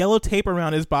 Yellow tape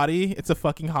around his body. It's a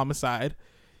fucking homicide.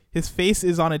 His face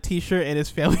is on a t-shirt and his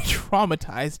family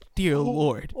traumatized. Dear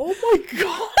Lord. Oh my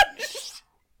god.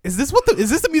 Is this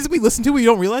the music we listen to? We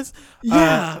don't realize.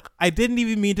 Yeah. I didn't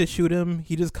even mean to shoot him.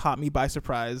 He just caught me by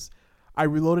surprise. I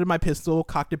reloaded my pistol,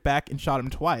 cocked it back, and shot him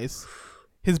twice.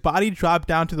 His body dropped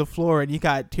down to the floor, and he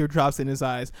got teardrops in his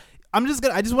eyes. I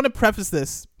just want to preface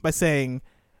this by saying,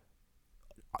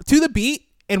 to the beat,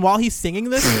 and while he's singing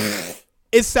this,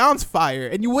 it sounds fire,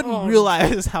 and you wouldn't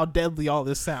realize how deadly all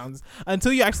this sounds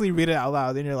until you actually read it out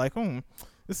loud, and you're like,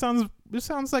 this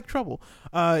sounds like trouble.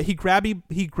 He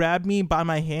grabbed me by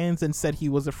my hands and said he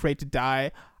was afraid to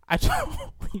die.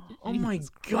 Oh my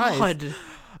god.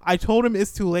 I told him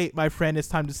it's too late, my friend. It's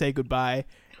time to say goodbye.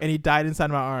 And he died inside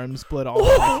my arms, blood all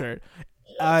over my shirt.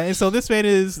 And so this man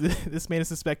is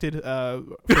suspected for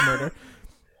murder.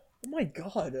 Oh my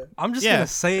god. I'm just gonna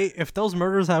say, if those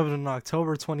murders happened in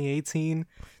October 2018,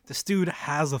 this dude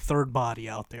has a third body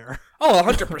out there. Oh,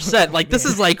 100%. Like, this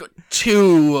is, like,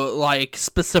 too, like,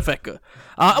 specific. Well,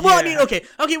 I mean, okay,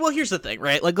 well, here's the thing,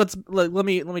 right? Like, let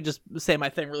me just say my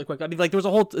thing really quick. I mean, like, there was a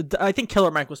whole, I think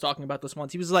Killer Mike was talking about this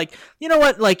once. He was like, you know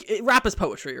what, like, rap is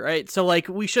poetry, right? So, like,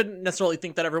 we shouldn't necessarily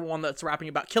think that everyone that's rapping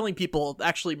about killing people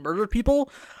actually murdered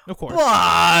people. Of course.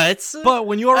 But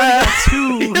when you already got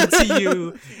two to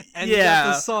you, and you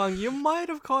got this song, you might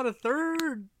have caught a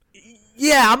third.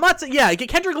 Yeah, I'm not. Yeah,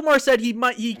 Kendrick Lamar said he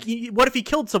might. He what if he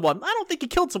killed someone? I don't think he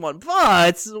killed someone,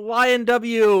 but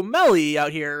YNW Melly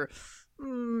out here,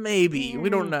 maybe we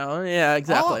don't know. Yeah,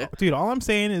 exactly. All I'm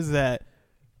saying is that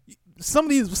some of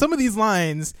these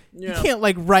lines you can't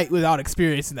like write without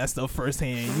experiencing that stuff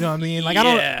firsthand. You know what I mean? Like I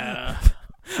don't.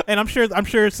 And I'm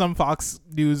sure some Fox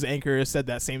News anchor said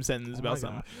that same sentence about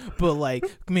something. But like,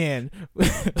 man,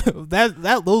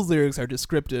 those lyrics are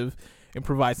descriptive and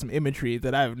provide some imagery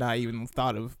that I have not even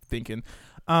thought of thinking.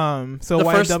 So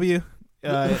YNW,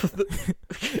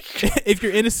 if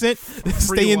you're innocent,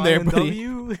 stay in there, buddy.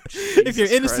 If you're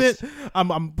innocent,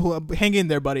 I'm hang in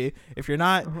there, buddy. If you're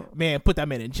not, man, put that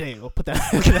man in jail.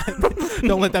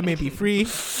 Don't let that man be free.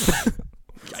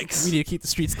 Yikes. We need to keep the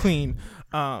streets clean.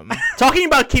 Talking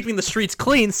about keeping the streets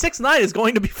clean, 6ix9ine is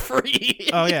going to be free.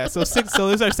 Oh yeah, so this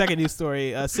is our second news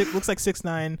story. Looks like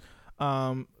 6ix9ine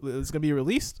is gonna be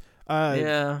released.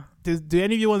 Do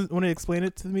any of you want to explain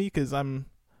it to me? Because I'm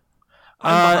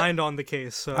behind on the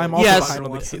case, so I'm also behind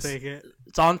on the case. Take it.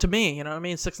 It's on to me. You know what I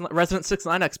mean? Resident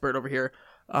 6ix9ine expert over here.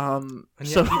 And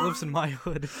yet he lives in my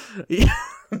hood. Yeah.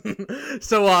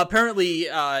 So apparently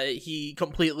he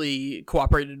completely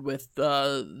cooperated with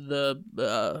the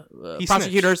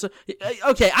prosecutors. Snitched.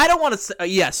 Okay, I don't want to say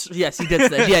yes, he did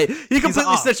snitch. Yeah, he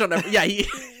completely snitched on everybody. Yeah,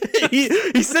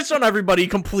 he snitched on everybody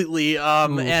completely.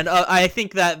 And I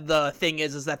think that the thing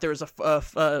is that there is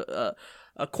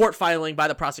a court filing by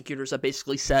the prosecutors that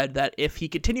basically said that if he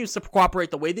continues to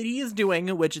cooperate the way that he is doing,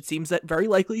 which it seems that very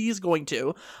likely he's going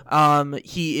to,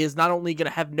 he is not only going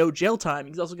to have no jail time,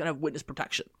 he's also going to have witness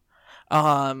protection.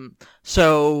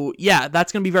 So yeah,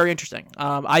 that's going to be very interesting.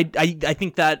 I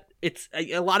think that it's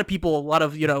a lot of people on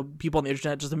the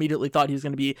internet just immediately thought he was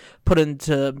going to be put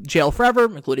into jail forever,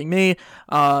 including me.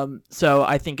 So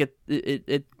I think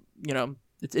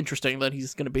it's interesting that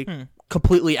he's going to be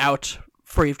completely out,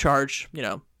 free of charge,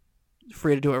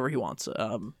 free to do whatever he wants,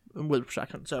 with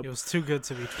protection. So it was too good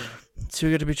to be true. Too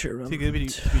good to be true. Too good to be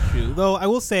true. Though I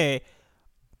will say,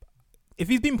 if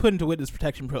he's being put into witness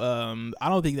protection, I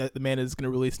don't think that the man is going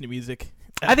to release new music.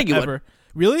 I think he would.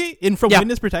 Really? From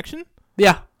witness protection?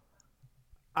 Yeah.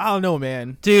 I don't know,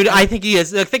 man. Dude, I think he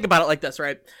is. Think about it like this,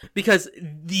 right? Because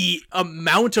the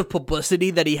amount of publicity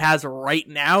that he has right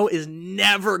now is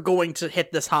never going to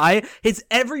hit this high.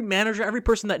 Every manager, every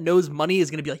person that knows money is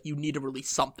going to be like, you need to release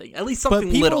something. At least something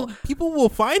little. People will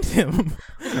find him.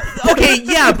 Okay,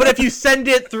 yeah, but if you send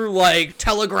it through, like,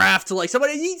 Telegraph to, like,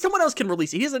 someone else can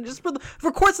release it. He doesn't just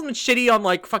record something shitty on,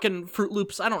 like, fucking Fruit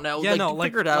Loops. I don't know. Yeah,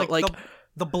 figure it out. Like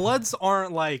the Bloods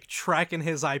aren't like tracking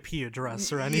his IP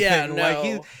address or anything. Yeah, no.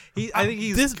 Like I think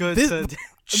he's good to.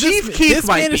 Chief Keef this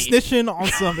man is snitching on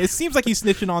some. It seems like he's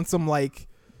snitching on some like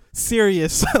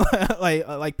serious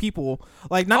like people.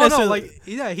 Like not necessarily.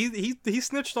 He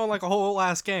snitched on like a whole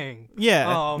ass gang.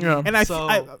 Yeah, and I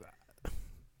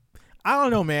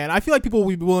don't know, man. I feel like people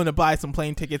will be willing to buy some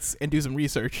plane tickets and do some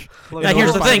research. Look,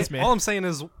 here's the thing. All I'm saying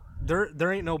is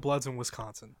there ain't no Bloods in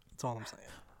Wisconsin. That's all I'm saying.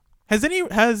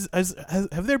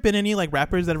 Have there been any like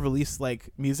rappers that have released like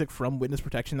music from witness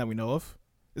protection that we know of?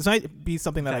 This might be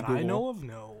something that I know of.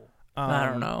 No, I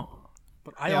don't know.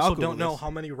 But I also don't know how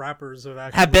many rappers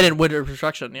have been in witness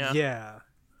protection. Yeah. Yeah.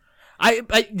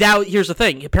 I now here's the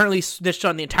thing. He apparently snitched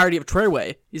on the entirety of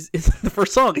Treyway. Is the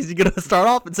first song? Is he gonna start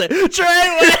off and say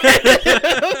Treyway?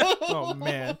 Oh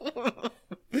man.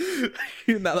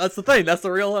 No, that's the thing. That's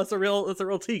the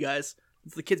real tea, guys.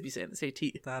 It's the kids be saying. They say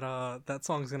tea. That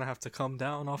song's gonna have to come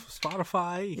down off of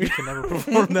Spotify. He can never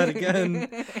perform that again.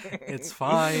 It's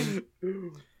fine.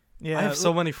 Yeah, I have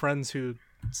so many friends who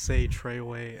say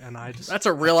Treyway, and that's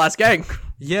a real ass gang.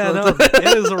 Yeah, no,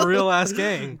 it is a real ass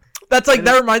gang. That's like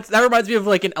that reminds me of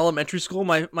like in elementary school.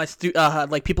 My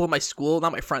like people in my school,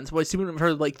 not my friends, but I see them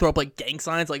like throw up like gang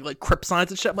signs, like Crip signs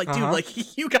and shit. I'm like, dude,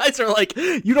 like you guys are like,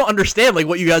 you don't understand like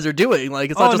what you guys are doing.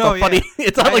 Like it's not just a funny,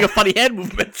 it's not like a funny hand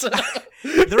movement.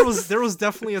 there was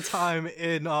definitely a time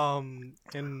in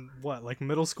what, like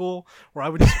middle school, where I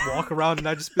would just walk around and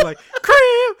I'd just be like,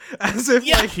 cream, as if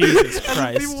like Jesus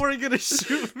Christ, people weren't gonna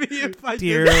shoot me if I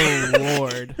dear did.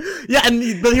 Lord. Yeah,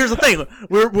 but here's the thing: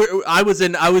 I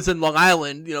was in Long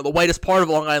Island, the whitest part of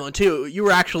Long Island too. You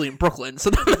were actually in Brooklyn,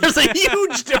 so there's a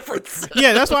huge difference.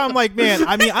 Yeah, that's why I'm like, man.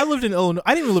 I mean, I lived in Illinois.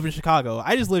 I didn't even live in Chicago.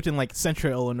 I just lived in like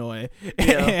Central Illinois,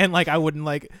 and like I wouldn't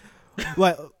like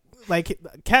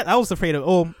cat. I was afraid of.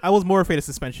 Oh, I was more afraid of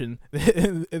suspension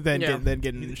than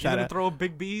getting shot at. Throw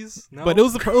big B's, no. But it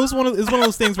was one of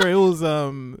those things where it was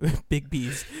big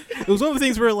B's. It was one of the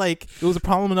things where like it was a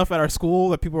problem enough at our school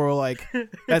that people were like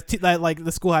that like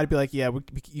the school had to be like, yeah,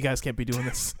 you guys can't be doing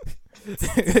this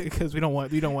because we don't want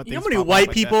things. You know how many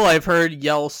white people I've heard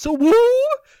yell "so woo"?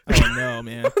 Oh no,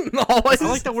 man! I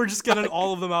like that we're just getting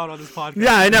all of them out on this podcast.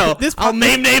 Yeah, I know. I'll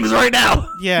name names right now.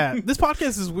 Yeah, this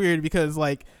podcast is weird because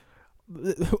like.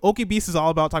 OK Beast is all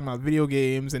about talking about video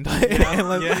games and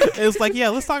it's like, yeah,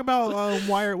 let's talk about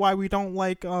why we don't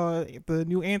like the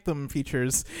new Anthem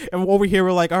features, and over here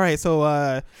we're like, all right,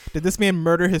 so did this man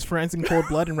murder his friends in cold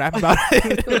blood and rap about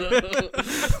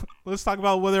it? Let's talk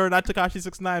about whether or not Tekashi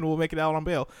 6ix9ine will make it out on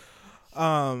bail.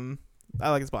 I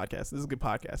like this podcast. This is a good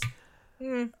podcast.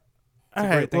 It's a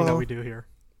great thing that we do here.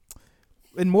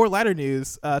 In more latter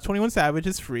news, 21 Savage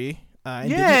is free.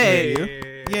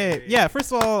 Yay! Yeah.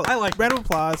 First of all, I like round of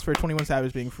applause for 21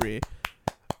 Savage being free.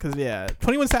 Because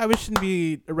 21 Savage shouldn't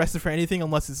be arrested for anything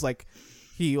unless it's like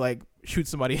he like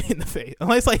shoots somebody in the face.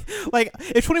 Unless like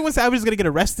if 21 Savage is gonna get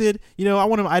arrested, I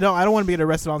want him. I don't want to be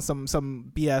arrested on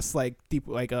some BS like deep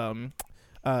like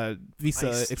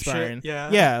visa expiring.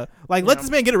 Yeah. Like let this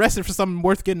man get arrested for something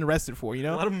worth getting arrested for.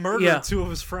 Let him murder two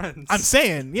of his friends. I'm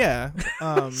saying, yeah.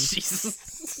 Jesus.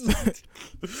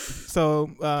 So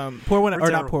pour one,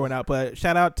 or not pour one out, but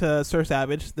shout out to Sir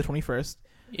Savage, the 21st.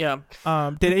 Yeah.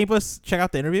 Did any of us check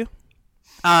out the interview?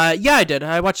 Yeah, I did.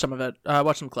 I watched some of it. I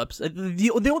watched some clips.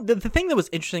 The thing that was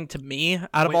interesting to me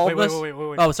out of all of this. Wait.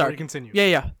 Oh, sorry. Continue.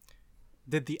 Yeah.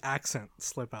 Did the accent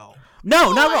slip out?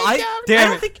 No, not really. I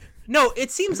don't think. No,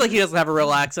 it seems like he doesn't have a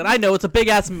real accent. I know it's a big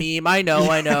ass meme. I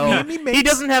know. He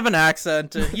doesn't have an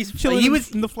accent. He's chilling. He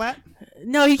was in the flat.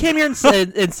 No, he came here in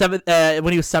seven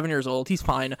when he was 7 years old. He's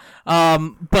fine.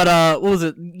 But what was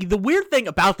it? The weird thing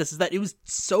about this is that it was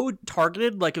so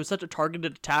targeted. Like it was such a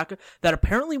targeted attack that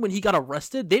apparently when he got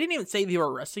arrested, they didn't even say they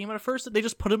were arresting him at first. They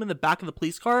just put him in the back of the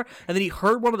police car, and then he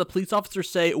heard one of the police officers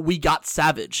say, "We got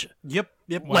Savage." Yep.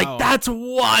 Wow. Like that's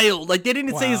wild. Like they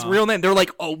didn't say his real name. They were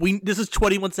like, "Oh, this is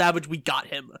 21 Savage. We got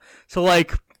him." So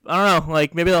like I don't know.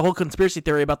 Like maybe the whole conspiracy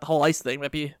theory about the whole ICE thing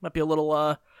might be a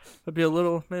little. Would be a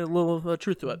little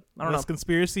truth to it. I don't know. Less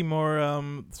conspiracy, more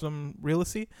some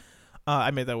realisty.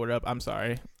 I made that word up. I'm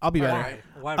sorry. I'll be better.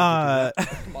 Why would you do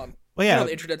that? Come on. Well, yeah.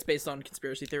 The internet's based on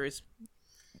conspiracy theories.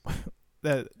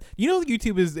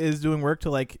 YouTube is doing work to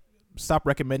like stop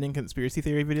recommending conspiracy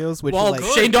theory videos. Which well, like,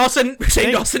 Shane Dawson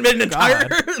made an entire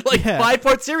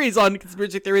 5-part series on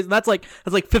conspiracy theories, and that's like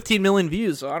 15 million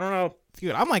views. So I don't know.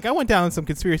 Dude, I went down some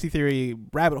conspiracy theory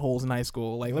rabbit holes in high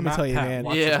school. Like, let me tell you, man.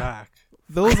 Watch your back.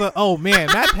 Those are man,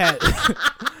 Matt Pat.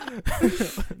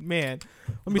 Man,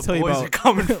 let me tell you about. Boys are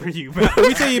coming for you, man. Let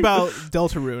me tell you about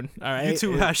Deltarune. All right,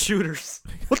 YouTube has shooters.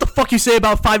 What the fuck you say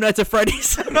about Five Nights at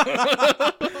Freddy's?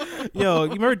 Yo,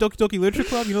 you remember Doki Doki Literature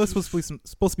Club? You know there's supposed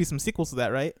to be some sequels to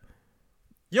that, right?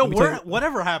 Yo,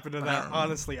 whatever happened to that?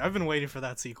 Honestly, I've been waiting for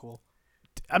that sequel.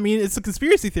 I mean, it's a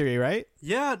conspiracy theory, right?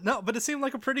 Yeah, no, but it seemed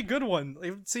like a pretty good one.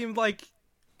 It seemed like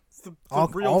the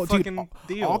real fucking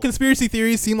deal. All conspiracy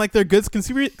theories seem like they're good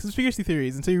conspiracy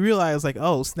theories until you realize, like,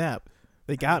 oh snap,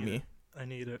 they got me. I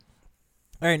need it.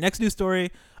 All right, next news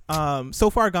story. So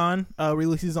Far Gone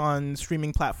releases on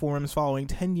streaming platforms following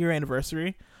 10-year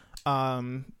anniversary.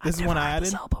 This is one I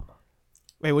added.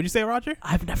 Wait, what'd you say, Roger?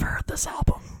 I've never heard this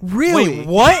album. Really? Wait,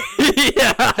 what?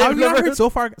 Yeah, I've never heard So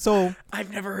Far. So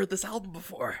I've never heard this album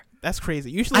before. That's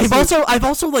crazy. Usually, I've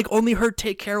also like only heard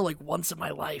Take Care like once in my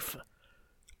life.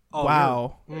 Oh,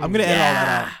 wow. I'm gonna edit all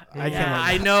that out. I can't.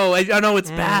 I know. I know it's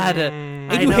bad.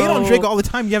 And you hate on Drake all the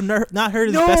time. You have not heard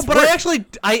his best but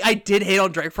work. I did hate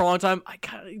on Drake for a long time.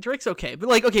 Drake's okay, but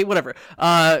like, okay, whatever.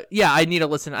 Yeah, I need to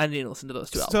listen. I need to listen to those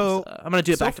two albums. So I'm gonna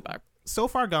do it back to back. So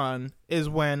Far Gone is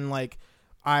when like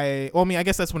I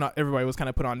guess that's when everybody was kind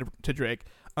of put on to Drake,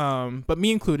 but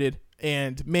me included.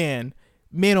 And man,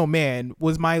 oh man,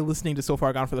 was my listening to So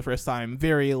Far Gone for the first time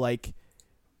very like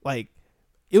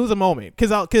it was a moment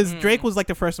because Drake was like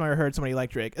the first time I heard somebody like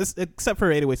Drake, except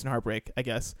for 808s and Heartbreak, I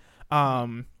guess.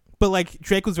 But like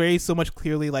Drake was so much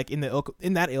clearly like in that ilk,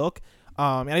 and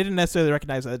I didn't necessarily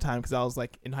recognize it at the time because I was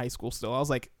like in high school still. I was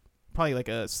like probably like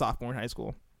a sophomore in high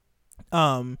school.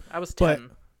 I was 10.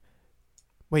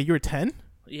 Wait, you were 10?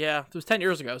 Yeah, it was 10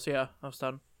 years ago. So yeah, I was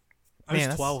 10. I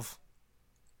was 12.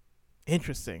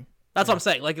 Interesting. That's what I'm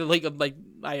saying. Like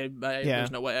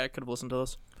there's no way I could have listened to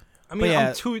this. I mean,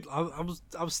 yeah.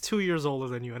 I was 2 years older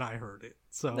than you, and I heard it.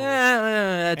 So And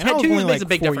I was 2 only years makes like a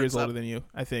big 4 difference. years older than you,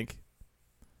 I think.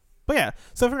 But yeah,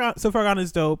 So Far Gone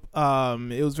is dope.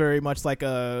 It was very much like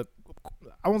I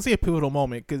won't say a pivotal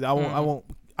moment because I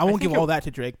won't give all that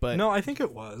to Drake, but no, I think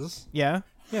it was. Yeah.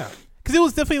 Because it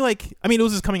was definitely like, I mean, it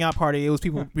was his coming out party. It was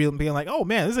people being like, "Oh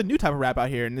man, there's a new type of rap out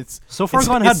here," and it's So Far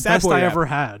Gone had Best I rap. Ever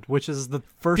Had, which is the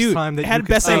first Dude, time that it had you could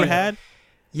Best I say Ever it. Had.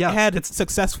 Yeah, It had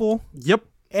Successful. Yep.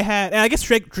 It had, and I guess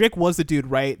Drake was the dude,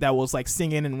 right? That was like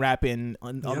singing and rapping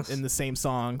in the same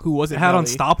song. Who was it? It had Melly?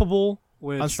 Unstoppable,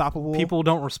 which Unstoppable. people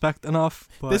don't respect enough.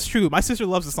 But That's true. My sister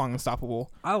loves the song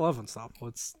Unstoppable. I love Unstoppable.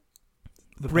 It's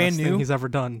the Brand best new thing he's ever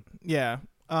done. Yeah.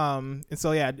 And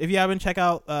so yeah, if you haven't checked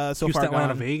out So Houston, Far Gone,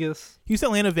 Atlanta, Vegas. Houston,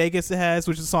 Atlanta, Vegas, it has,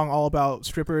 which is a song all about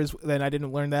strippers. Then I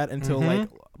didn't learn that until like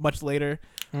much later.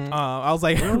 I was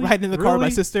like riding in the car with my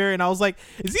sister, and I was like,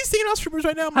 "Is he singing about strippers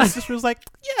right now?" My sister was like,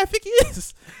 "Yeah, I think he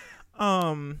is."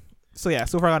 So yeah,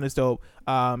 So Far Gone is dope.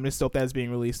 It's dope that it's being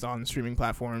released on streaming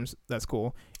platforms. That's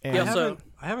cool. And I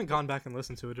haven't gone back and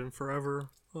listened to it in forever.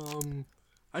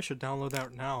 I should download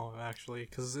that now actually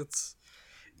because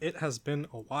it has been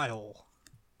a while.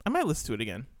 I might listen to it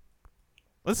again.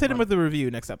 Let's hit him with the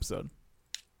review next episode.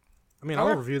 I mean,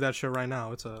 I'll review that shit right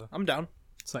now. I'm down.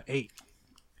 It's an 8.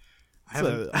 It's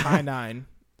a high 9.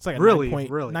 It's like a really.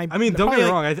 9. I mean, don't get me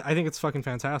wrong. I think it's fucking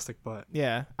fantastic, but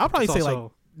yeah, I'll probably say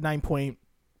also... like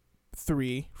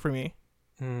 9.3 for me.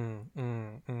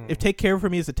 If Take Care for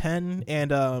me is a 10,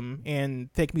 and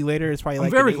Thank Me Later is probably like.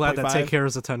 I'm very an glad that 8.5. Take Care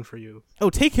is a 10 for you.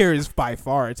 Oh, Take Care is by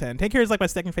far a 10. Take Care is like my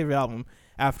second favorite album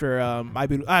after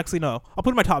actually no, I'll put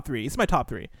it in my top 3. It's my top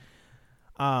 3.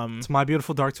 It's My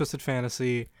Beautiful Dark Twisted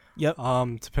Fantasy. Yep.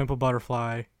 To Pimp a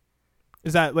Butterfly.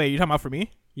 Is that you're talking about for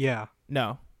me? Yeah.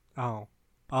 No. Oh.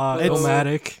 It's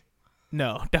Illmatic.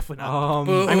 No, definitely not.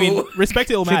 Boo. I mean, respect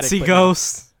to Illmatic. Kitsy but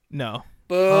Ghost. No.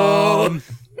 Boo.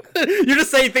 You're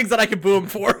just saying things that I can boo him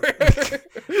for.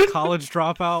 College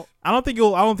Dropout. I don't think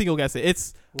you'll guess it.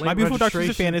 It's Late My Beautiful Dark Twisted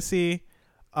Registration. Fantasy.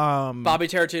 Bobby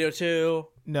Tarantino 2.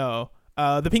 No.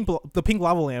 The Pink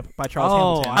Lava Lamp by Charles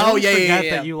Hamilton. I always yeah, forget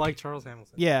yeah. that you like Charles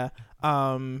Hamilton. Yeah.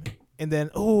 And then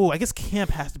I guess Camp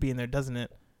has to be in there, doesn't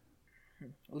it?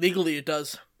 Legally, it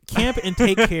does. Camp and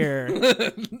Take Care.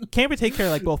 Camp and Take Care are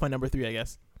like both my number 3, I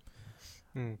guess.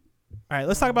 All right,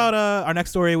 let's talk about our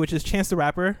next story, which is Chance the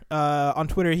Rapper. On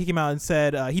Twitter, he came out and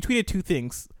said he tweeted 2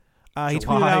 things. He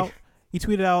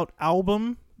tweeted out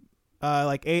album,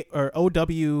 like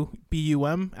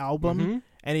OWBUM album,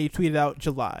 and he tweeted out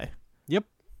July. Yep.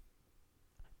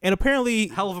 And apparently,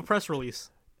 Hell of a press release.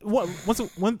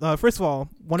 first of all,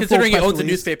 Considering he owns a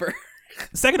release. newspaper.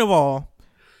 Second of all,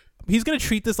 he's gonna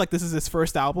treat this like this is his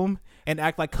first album and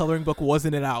act like Coloring Book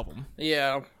wasn't an album.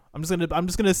 Yeah. I'm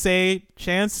just gonna say,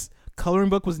 Chance, Coloring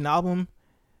Book was an album.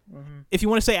 If you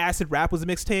want to say Acid Rap was a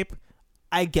mixtape,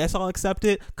 I guess I'll accept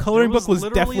it. Coloring Book was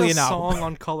definitely an album. Song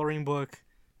on Coloring Book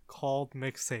called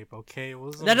Mixtape. Okay, it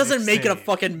was. That doesn't make it a mixtape.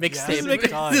 fucking mixtape.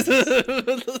 Yes,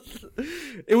 it does.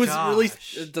 It was Gosh.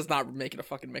 released. It does not make it a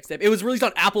fucking mixtape. It was released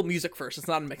on Apple Music first. It's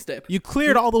not a mixtape. You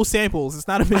cleared all those samples. It's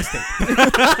not a mixtape.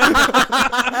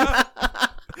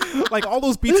 Like all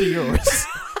those beats are yours.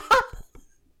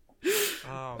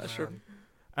 Oh, That's man. true.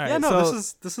 All right, Yeah, no, so,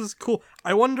 this is cool.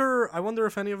 I wonder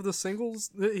if any of the singles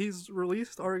that he's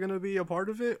released are gonna be a part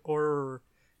of it, or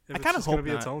if it's kinda just gonna hope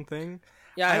be not. its own thing.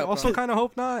 Yeah, I hope also not. kind of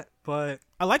hope not, but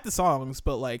I like the songs,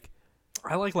 but like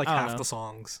I like I don't half know. the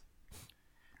songs.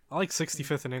 I like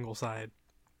 65th and Ingleside.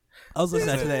 I was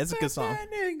listening to that. It's a good song.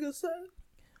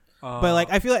 Uh, But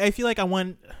like I feel like I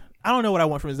don't know what I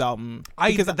want from his album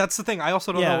because that's the thing. I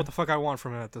also don't Yeah. know what the fuck I want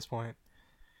from it at this point.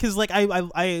 because like I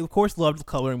of course loved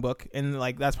Coloring Book, and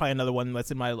like that's probably another one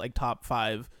that's in my like top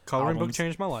 5 Coloring albums. Book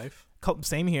changed my life.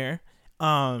 Same here.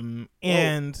 And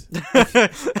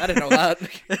I didn't know that.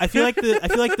 I feel like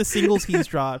the singles he's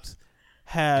dropped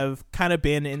have kind of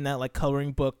been in that like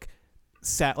coloring book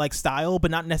like style,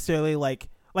 but not necessarily like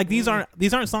these aren't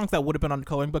songs that would have been on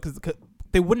coloring book because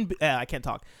they wouldn't be, I can't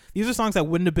talk. These are songs that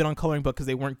wouldn't have been on coloring book because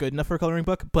they weren't good enough for coloring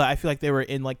book, but I feel like they were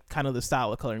in like kind of the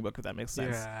style of coloring book, if that makes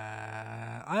sense.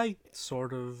 Yeah, I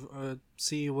sort of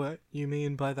see what you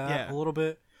mean by that a little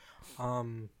bit.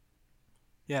 Again,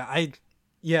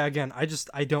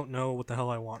 I don't know what the hell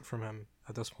I want from him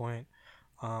at this point.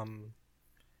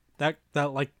 That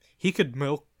like he could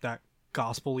milk that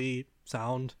gospel-y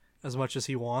sound as much as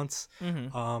he wants.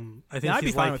 Mm-hmm. I think I'd be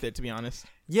he's fine like, with it, to be honest.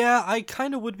 Yeah, I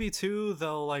kind of would be too,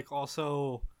 though. Like,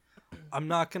 also, I'm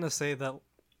not gonna say that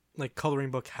like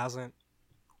coloring book hasn't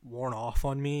worn off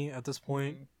on me at this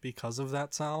point because of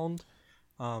that sound.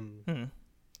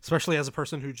 Especially as a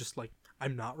person who just like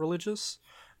I'm not religious.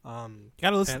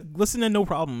 Gotta listen to No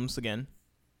Problems again.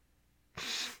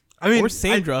 I mean, or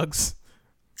Same Drugs.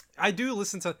 I do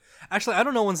listen to. Actually, I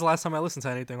don't know when's the last time I listened to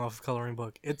anything off of Coloring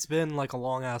Book. It's been like a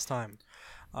long ass time.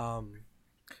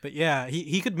 But yeah,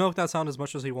 he could milk that sound as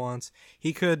much as he wants.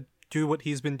 He could do what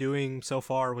he's been doing so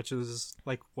far, which is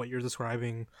like what you're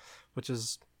describing, which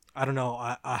is I don't know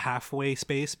a halfway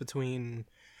space between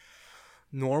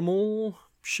normal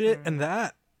shit and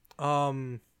that.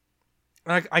 I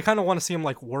kind of want to see him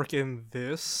like work in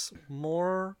this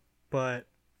more, but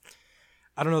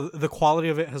I don't know. The quality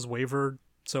of it has wavered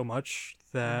so much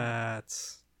that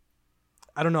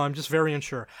I don't know. I'm just very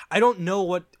unsure. I don't know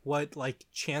what like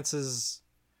Chance's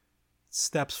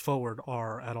steps forward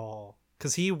are at all,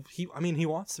 because he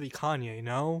wants to be Kanye,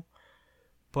 no,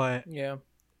 but yeah,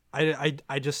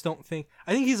 I just don't think.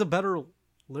 I think he's a better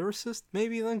lyricist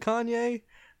maybe than Kanye.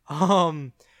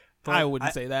 But I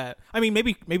wouldn't say that. I mean,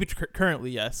 maybe currently,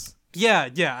 yes. Yeah.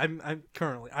 I'm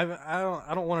currently.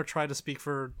 I don't want to try to speak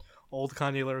for old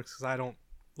Kanye lyrics because I don't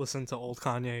listen to old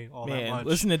Kanye all that much.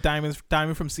 Listen to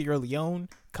Diamond from Sierra Leone.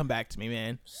 Come back to me,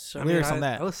 man. Lyrics on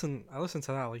that. I listened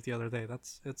to that like the other day.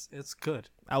 It's good.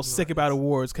 I was sick about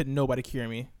awards. Couldn't nobody cure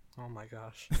me. Oh my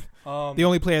gosh. The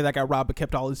only player that got robbed but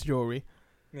kept all his jewelry.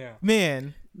 Yeah.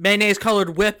 Man. Mayonnaise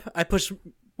colored whip. I push.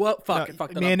 Well, fuck. No,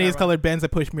 Fuck that mayonnaise colored Benz. I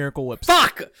push Miracle Whips.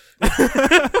 Fuck.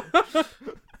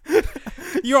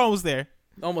 You're almost there.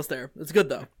 Almost there. It's good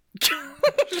though.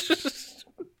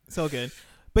 So good.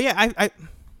 But yeah,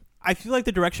 I feel like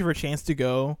the direction for Chance to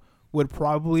go would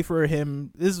probably for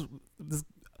him this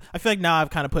I feel like now I've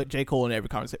kind of put J. Cole in every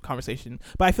conversation,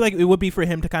 but I feel like it would be for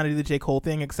him to kind of do the J. Cole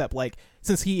thing, except like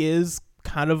since he is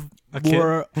kind of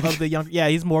more of the young,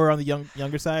 he's more on the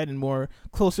younger side and more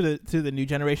closer to the new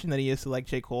generation than he is to like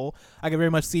J. Cole. I can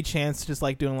very much see Chance just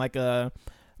like doing like a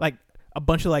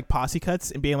bunch of like posse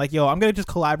cuts and being like, yo, I'm gonna just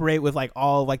collaborate with like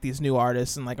all of, like these new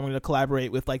artists, and like I'm gonna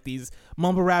collaborate with like these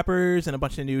mumble rappers and a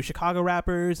bunch of new Chicago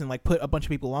rappers and like put a bunch of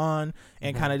people on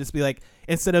and kind of just be like,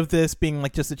 instead of this being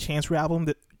like just a Chance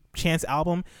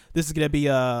album, this is gonna be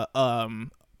a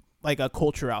like a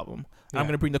culture album. Yeah. I'm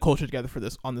gonna bring the culture together for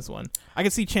this one. I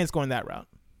can see Chance going that route.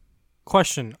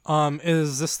 Question: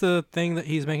 is this the thing that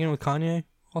he's making with Kanye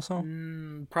also?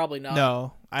 Probably not.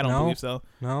 No, I don't believe so.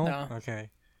 No. Okay.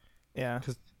 Yeah,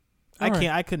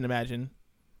 I couldn't imagine.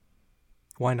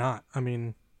 Why not? I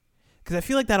mean, because I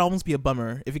feel like that'd almost be a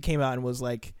bummer if it came out and was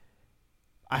like,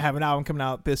 I have an album coming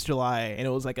out this July and it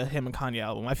was like a him and Kanye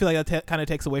album. I feel like that kind of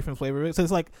takes away from the flavor of it. So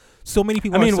it's like so many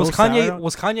people. I mean, was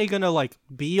Kanye gonna like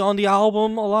be on the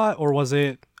album a lot, or was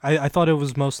it? I thought it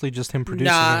was mostly just him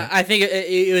producing. Nah, it. I think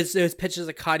it was pitched as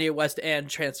a Kanye West and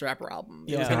Chance the Rapper album.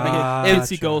 Yeah, it was gonna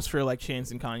make it goals for like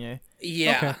Chance and Kanye.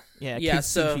 Yeah, okay. Yeah.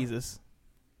 So Jesus.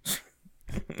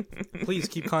 Please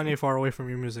keep Kanye far away from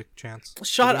your music, Chance.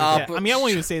 Shut up. Yeah, I mean, I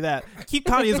won't even say that. Keep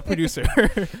Kanye as a producer.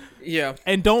 Yeah.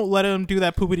 And don't let him do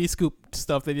that poopity scoop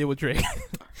stuff they did with Drake.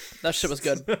 That shit was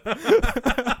good.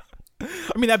 I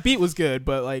mean, that beat was good,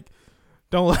 but like,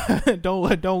 don't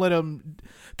let him.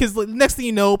 Because next thing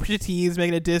you know, Pusha T is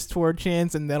making a diss toward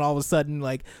Chance, and then all of a sudden,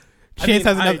 like, Chance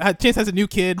has a new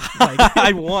kid. Like,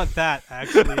 I want that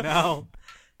actually now.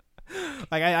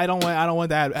 Like, I don't want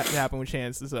that to happen with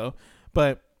Chance. So.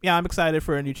 But yeah, I'm excited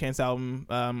for a new Chance album.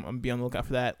 I'm gonna be on the lookout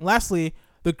for that. Lastly,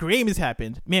 the Grammys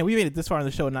happened. Man, we made it this far in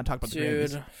the show and not talk about the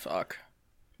Grammys. Dude, fuck.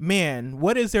 Man,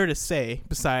 what is there to say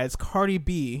besides Cardi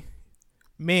B?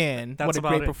 Man, what a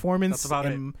great performance. That's about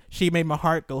it. She made my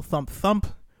heart go thump thump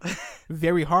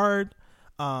very hard.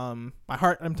 My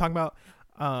heart I'm talking about.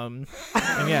 And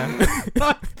yeah.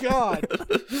 Oh God.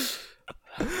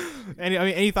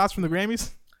 Any thoughts from the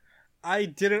Grammys? I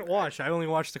didn't watch. I only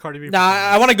watched the Cardi B. Nah,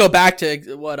 I want to go back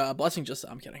to what Blessing just.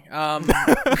 I'm kidding. No,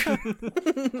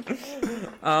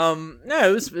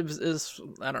 it was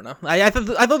I don't know. I thought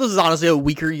this was honestly a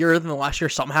weaker year than the last year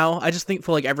somehow. I just think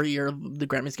like every year the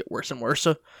Grammys get worse and worse.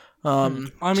 I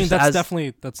mean, that's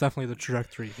definitely the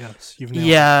trajectory. Yes, you've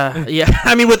nailed it. Yeah.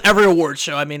 I mean, with every award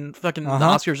show, I mean, fucking the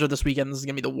Oscars are this weekend. This is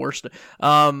gonna be the worst.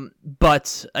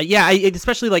 But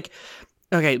especially like.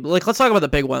 Okay, like let's talk about the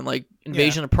big one, like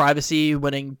Invasion of Privacy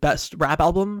winning Best Rap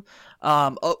Album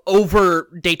over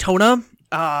Daytona.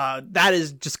 That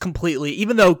is just completely,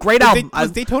 even though great album.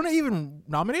 Was Daytona even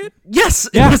nominated? Yes,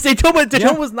 it was Daytona.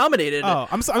 Daytona was nominated. Oh,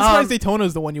 I'm surprised Daytona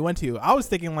is the one you went to. I was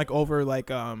thinking like over like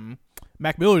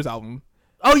Mac Miller's album.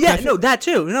 Oh yeah, no, that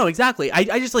too. No, exactly.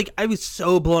 I just like I was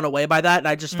so blown away by that, and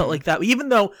I just felt like that. Even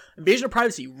though Invasion of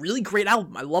Privacy, really great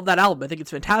album. I love that album. I think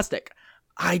it's fantastic.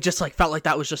 I just like felt like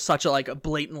that was just such a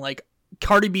blatant like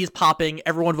Cardi B's popping.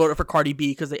 Everyone voted for Cardi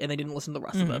B because they didn't listen to the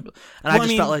rest of them. And I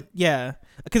felt like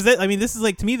because I mean this is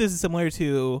like to me this is similar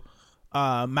to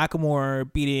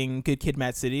Macklemore beating Good Kid,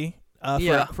 Mad City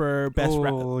for best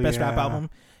rap album.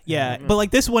 Yeah, but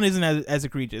like this one isn't as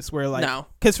egregious. Where like,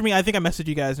 because for me, I think I messaged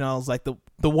you guys and I was like,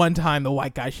 the one time the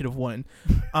white guy should have won.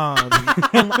 And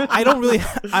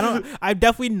I'm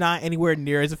definitely not anywhere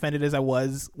near as offended as I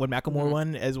was when Macklemore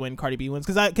won as when Cardi B wins.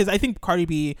 Because I think Cardi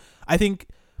B, I think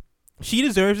she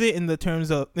deserves it in the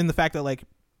fact that like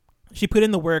she put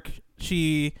in the work.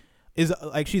 She is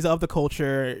like she's of the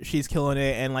culture. She's killing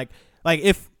it. And like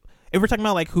if we're talking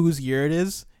about like whose year it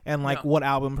is. And like what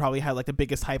album probably had like the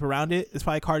biggest hype around it? It's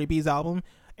probably Cardi B's album.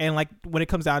 And like when it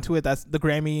comes down to it, that's the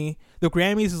Grammy. The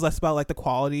Grammys is less about like the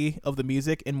quality of the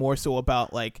music and more so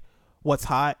about like what's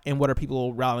hot and what are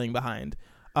people rallying behind.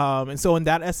 And so in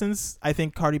that essence, I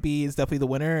think Cardi B is definitely the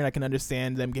winner, and I can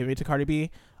understand them giving it to Cardi B.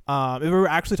 If we were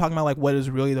actually talking about like what is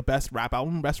really the best rap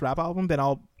album, then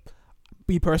I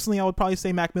would probably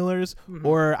say Mac Miller's,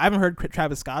 or I haven't heard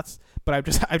Travis Scott's, but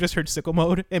I've just heard Sicko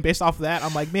Mode, and based off of that,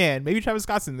 I'm like, man, maybe Travis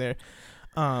Scott's in there.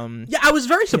 I was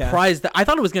very surprised that I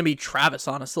thought it was gonna be Travis,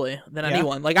 honestly, than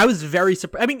anyone. Like I was very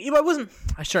surprised. I mean,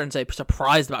 I shouldn't say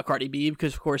surprised about Cardi B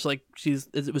because of course, like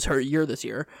it was her year this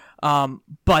year.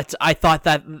 But I thought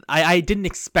that I didn't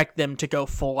expect them to go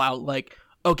full out like.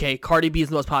 Okay, Cardi B is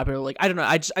the most popular. Like, I don't know.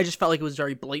 I just felt like it was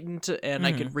very blatant, and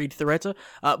I could read through it.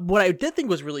 What I did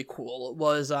think was really cool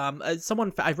was I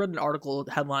read an article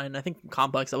headline, I think from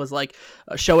Complex, that was like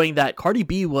showing that Cardi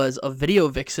B was a video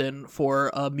vixen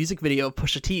for a music video of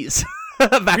Pusha T's.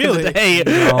 Back in the day,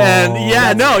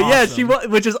 awesome. She was,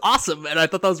 which is awesome, and I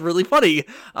thought that was really funny.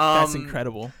 That's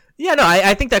incredible. Yeah, no,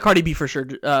 I think that Cardi B for sure,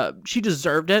 she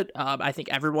deserved it. I think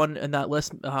everyone in that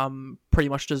list pretty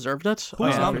much deserved it.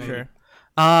 Who's nominated? For sure.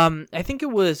 I think it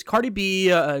was Cardi B,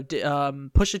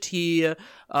 Pusha T,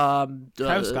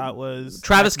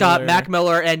 Travis Scott, Mac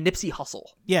Miller, and Nipsey Hussle.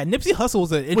 Yeah, Nipsey Hussle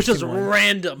was which is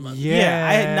random. Yeah,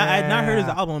 I had not heard his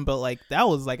album, but like that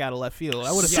was like out of left field.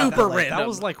 I would have super random. That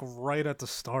was like right at the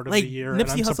start of like, the year. Nipsey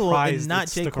and I'm Hussle surprised and not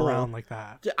it J. stuck Cole. around like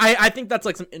that. I think that's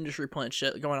like some industry plant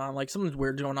shit going on. Like something's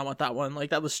weird going on with that one. Like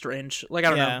that was strange. Like I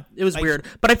don't know, it was weird.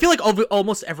 But I feel like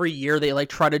almost every year they like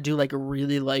try to do like a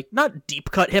really like not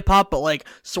deep cut hip hop, but like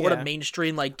sort of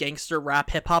mainstream like gangster rap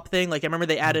hip hop thing. Like I remember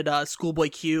they added Schoolboy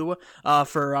Q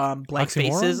for Blank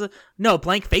Faces. No,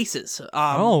 Blank Faces.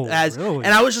 Really? And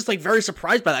I was just like very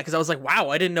surprised by that because I was like, wow,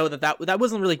 I didn't know that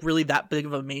wasn't really that big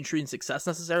of a mainstream success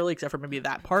necessarily, except for maybe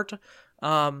that part.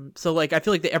 So like I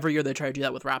feel like every year they try to do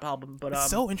that with rap album, but it's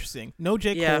so interesting. No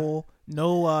J. Cole,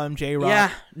 no J. Rock.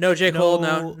 Yeah, no J. Cole,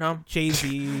 no Jay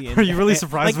Z. Are you really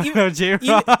surprised by no J.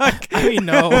 Rock? I mean,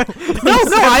 no.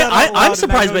 I'm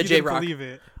surprised by J. Rock.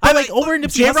 I like over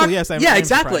Nipsey Hussle. Yes, I'm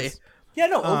exactly. Surprised. Yeah,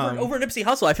 no, over Nipsey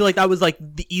Hussle, I feel like that was like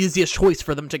the easiest choice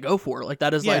for them to go for. Like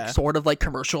that is like sort of like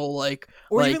commercial, like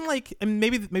or even like, and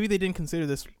maybe they didn't consider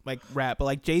this like rap, but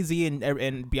like Jay Z and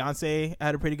Beyonce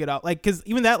had a pretty good out, like because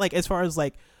even that like as far as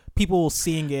like people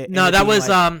seeing it. No, that was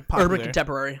like, Urban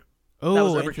Contemporary. Oh, that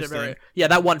was Urban Contemporary. Yeah,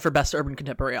 that won for best Urban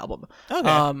Contemporary album.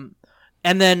 Okay.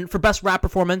 And then for best rap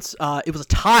performance, it was a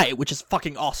tie, which is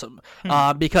fucking awesome.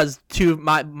 Because two of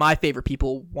my favorite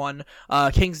people won: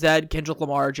 King's Dead, Kendrick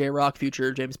Lamar, J. Rock,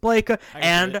 Future, James Blake,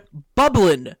 and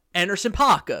Bublin, Anderson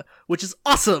 .Paak, which is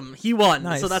awesome. He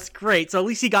won, so that's great. So at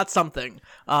least he got something.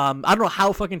 I don't know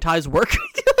how fucking ties work.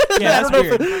 Yeah, that's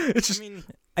weird. It's just.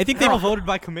 I think they all voted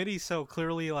by committee, so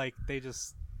clearly, like they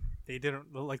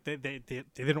didn't like they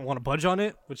didn't want to budge on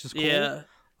it, which is cool.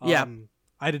 Yeah.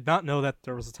 I did not know that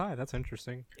there was a tie. That's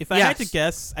interesting. If I had to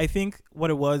guess, I think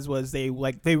what it was they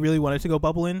really wanted to go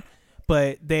Bubbling,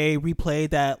 but they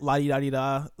replayed that la di da di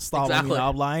da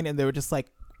Slav line, and they were just like,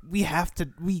 we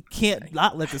can't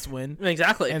not let this win.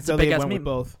 Exactly. And so they went with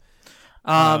both.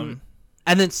 And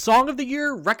then Song of the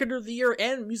Year, Record of the Year,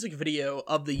 and Music Video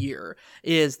of the Year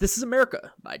is This Is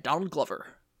America by Donald Glover,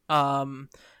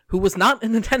 who was not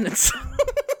in attendance.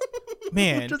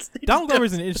 Man, Donald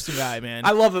Glover's an interesting guy, man.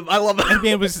 I love him. And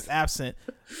man was just absent.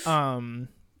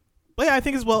 But yeah, I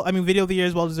think as well. I mean, Video of the Year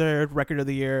is well deserved. Record of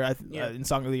the Year, and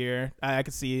Song of the Year, I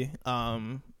could see.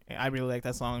 I really like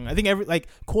that song. I think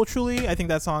culturally, I think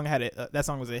that song that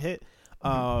song was a hit.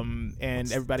 And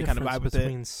What's everybody kind of vibe with it.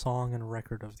 Between Song and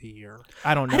Record of the Year,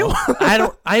 I don't know. I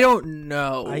don't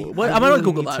know. I'm gonna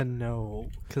Google that. To know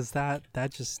because that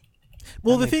just.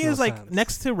 Well, the thing is, like,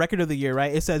 next to Record of the Year,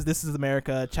 right, it says This Is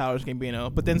America, Childish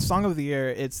Gambino. But then Song of the Year,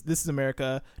 it's This Is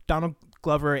America, Donald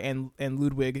Glover and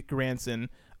Ludwig Göransson,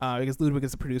 because Ludwig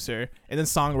is the producer. And then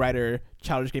songwriter,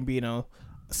 Childish Gambino.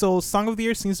 So Song of the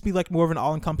Year seems to be, like, more of an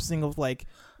all-encompassing of, like,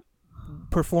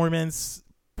 performance,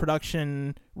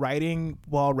 production, writing,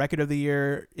 while Record of the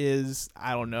Year is,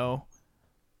 I don't know.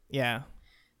 Yeah.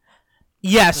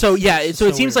 Yeah, so it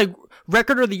seems weird. like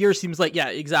Record of the Year seems like, yeah,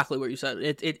 exactly what you said.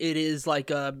 It is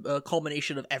like a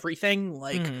culmination of everything,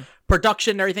 like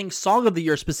production and everything. Song of the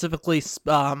Year specifically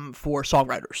for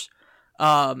songwriters,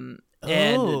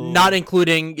 and not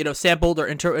including sampled or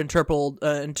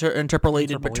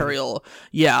interpolated material.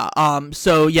 Yeah.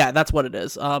 So yeah, that's what it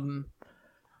is.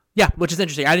 Yeah, which is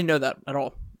interesting. I didn't know that at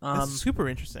all. That's super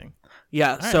interesting.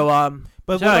 Yeah. Right. So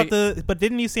But what about but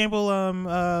didn't you sample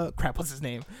crap? What's his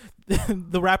name?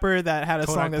 The rapper that had a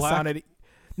Kodak song that Black? sounded.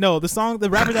 No, the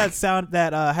rapper that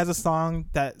has a song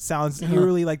that sounds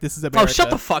eerily like This Is America. oh, shut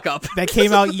the fuck up. That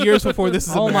came out years before This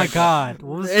Is Oh America. my God!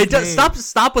 What was his name?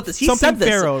 Stop with this. He Something said this.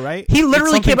 Pharaoh, right? He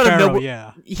literally Something came out of Pharaoh, nowhere.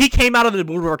 yeah. He came out of the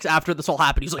woodworks after this all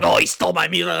happened. He's like, "Oh, he stole my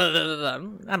music."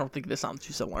 I don't think this sounds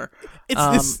too similar.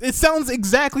 It sounds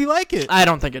exactly like it. I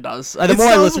don't think it does. The more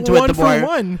I listen to it, the more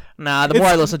the more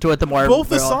I listen to it, the more both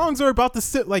the songs are about the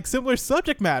similar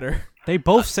subject matter. They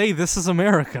both say "This Is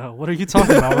America." What are you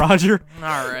talking about, Roger? All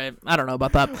right, I don't know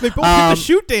about that. They both hit the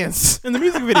shoot dance in the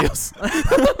music videos.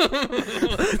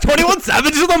 21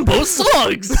 Savages on both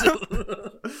songs.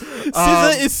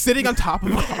 SZA is sitting on top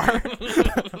of a car.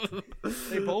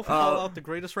 They both call out the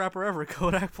greatest rapper ever,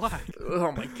 Kodak Black.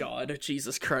 Oh my God,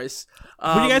 Jesus Christ!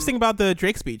 What do you guys think about the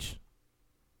Drake speech?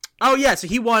 Oh yeah, so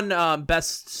he won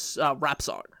best rap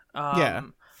song. Yeah.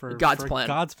 For God's Plan.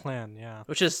 God's Plan, yeah.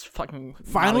 Which is fucking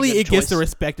Finally, not a good it gets the choice.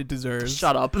 respect it deserves.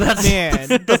 Shut up. That's Man.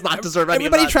 does not deserve any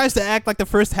Everybody of that. tries to act like the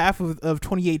first half of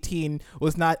 2018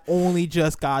 was not only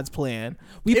just God's Plan.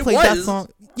 We It played that was. song.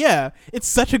 Yeah, it's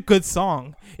such a good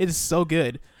song. It is so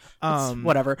good.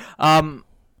 Whatever. I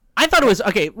thought it was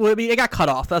okay. Well, I mean, it got cut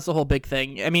off. That's the whole big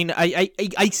thing. I mean, I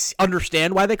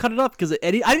understand why they cut it off because I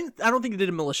don't think they did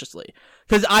it maliciously.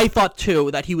 Because I thought too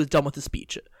that he was done with the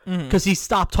speech because he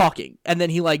stopped talking and then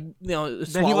he Then he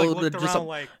swallowed looked just around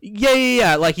like,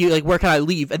 yeah. Like where can I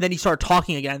leave? And then he started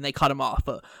talking again and they cut him off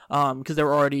because they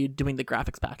were already doing the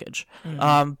graphics package.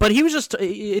 But he was just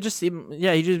it just seemed he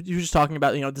was just talking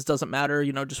about this doesn't matter.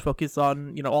 Just focus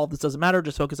on all this doesn't matter.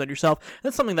 Just focus on yourself.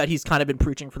 That's something that he's kind of been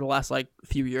preaching for the last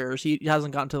few years. He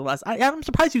hasn't gotten to the last. I'm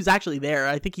surprised he was actually there.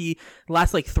 I think he the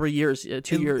last 3 years,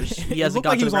 2 years. He It hasn't looked gotten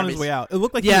like he to was the on his Grammys. way out. It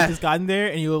looked like he had just gotten there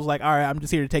and he was like, all right, I'm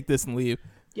just here to take this and leave.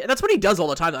 Yeah, that's what he does all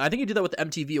the time. Though. I think he did that with the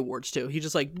MTV Awards too. He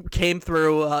just came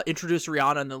through, introduced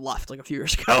Rihanna, and then left a few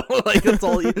years ago. That's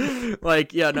all. I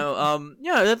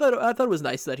thought it was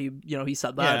nice that he he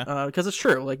said that because it's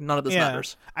true. None of this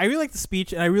matters. I really like the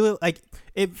speech, and I really like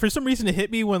it. For some reason, it hit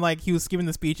me when he was giving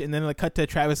the speech, and then cut to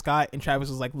Travis Scott, and Travis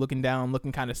was looking down,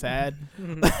 looking kind of sad.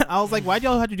 I was like, why'd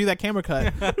y'all have to do that camera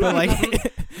cut? But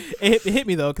it hit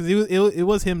me though because it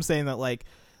was him saying that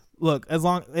look, as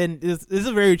long and this is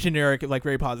a very generic,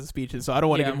 very positive speech, and so I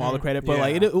don't want to give him all the credit, but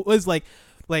it was like,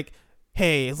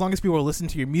 hey, as long as people are listening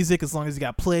to your music, as long as you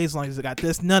got plays, as long as you got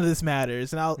this, none of this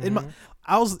matters. And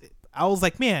I was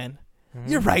like, man,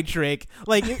 you're right, Drake.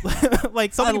 Something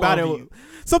about it,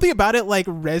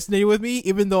 resonated with me,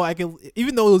 even though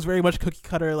it was very much cookie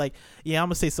cutter. I'm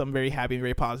gonna say something very happy and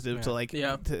very positive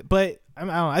but I don't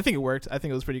know. I think it worked. I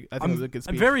think it was pretty. I think it was a good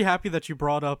speech. I'm very happy that you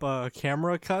brought up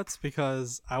camera cuts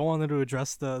because I wanted to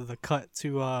address the cut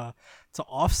to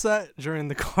Offset during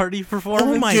the Cardi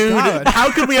performance. Oh my Dude, God!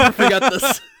 How could we ever forget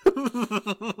this?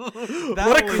 That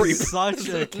What a was creep. such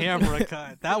a camera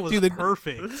cut. That was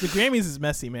perfect. The Grammys is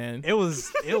messy, man. It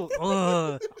was.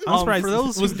 I'm surprised for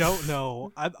those it was- who don't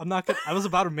know, I'm not gonna. I was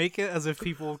about to make it as if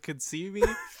people could see me,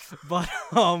 but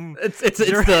It's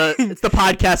the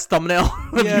podcast thumbnail.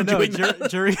 of yeah, you no, doing that.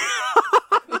 jury.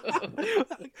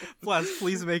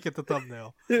 Please make it the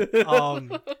thumbnail.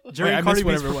 During I missed Cardi B's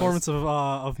whatever it was. performance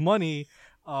of Money,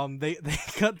 they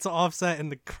cut to Offset in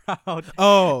the crowd.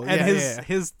 Oh, and yeah,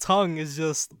 his tongue is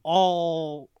just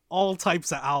all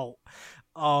types of out.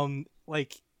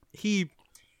 Like he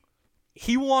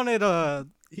wanted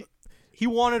he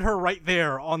wanted her right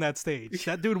there on that stage.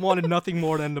 That dude wanted nothing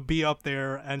more than to be up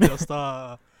there and just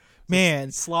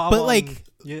man. slob But on, like,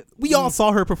 we all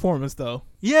saw her performance though.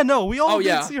 yeah, no, we all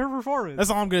did see her performance. That's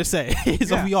all I'm gonna say.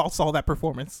 So we all saw that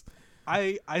performance.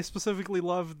 I specifically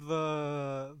loved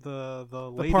the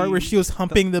lady, The part where she was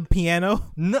humping the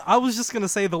piano. No, I was just gonna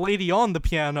say the lady on the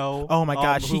piano. Oh my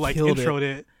god, she who, like, killed introed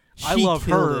it. I She love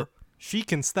killed her. it. She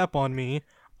can step on me.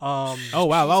 Oh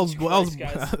wow, that was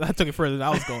guys. that took it further than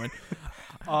I was going.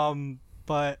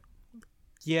 But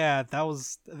yeah, that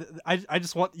was. I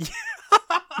just want.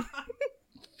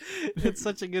 It's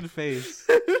such a good face.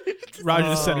 Roger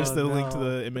just sent us the no. link to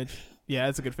the image. Yeah,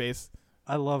 it's a good face.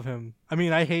 I love him. I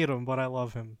mean, I hate him, but I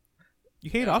love him.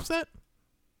 You hate Offset?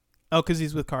 Oh, because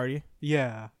he's with Cardi.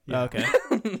 Yeah. Oh, okay.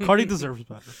 Cardi deserves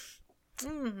better.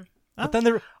 But then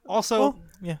there also, Well,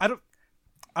 yeah.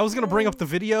 I was gonna bring up the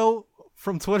video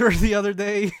from Twitter the other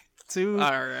day too.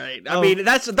 All right. I mean,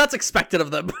 that's expected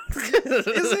of them.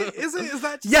 Is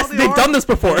that just Yes, how they they've are? done this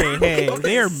before. Hey,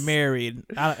 they are married.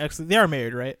 Actually, they are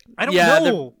married, right? I don't Yeah,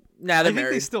 know. Nah, I they're think they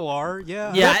married. still are.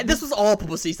 Yeah. Yeah, this was all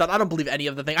publicity stuff. I don't believe any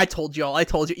of the thing. I told you.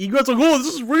 You guys are like, oh,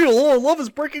 this is real. Oh, love is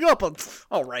breaking up.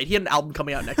 All right, he had an album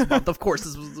coming out next month. Of course,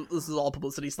 this is all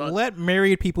publicity stuff. Let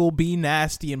married people be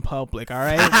nasty in public. All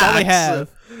right, it's all they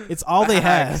have. It's all they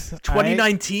have.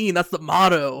 2019. That's the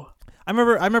motto. I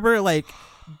remember like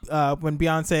when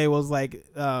Beyonce was like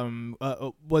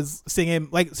was singing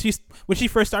like when she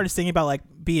first started singing about like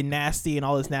being nasty and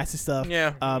all this nasty stuff.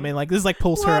 Yeah. And like this is like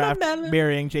post her after Watermelon.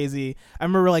 marrying Jay-Z. I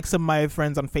remember like some of my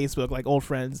friends on Facebook, like old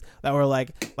friends, that were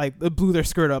like blew their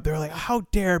skirt up. They were like, how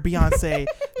dare Beyonce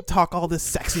talk all this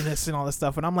sexiness and all this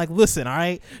stuff? And I'm like, listen, all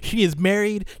right, she is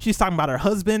married. She's talking about her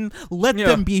husband. Let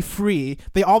them be free.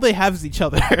 All they have is each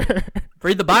other.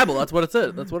 Read the Bible. That's what it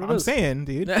is. That's what it I'm is. saying,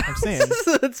 dude. I'm saying.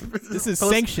 This is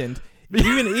sanctioned.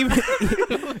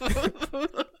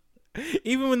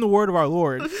 Even when the word of our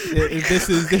Lord, this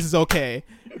is okay.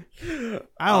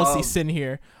 I don't see sin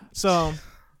here. So,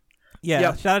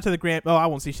 yeah. Shout out to the Grammys. Oh, I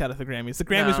won't see shout out to the Grammys. The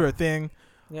Grammys were a thing.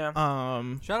 Yeah.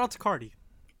 Shout out to Cardi.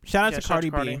 Shout out to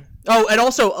Cardi B. Oh, and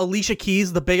also Alicia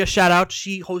Keys, the biggest shout out.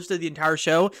 She hosted the entire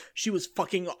show. She was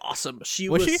fucking awesome. She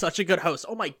was such a good host.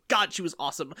 Oh my god, she was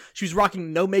awesome. She was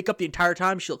rocking no makeup the entire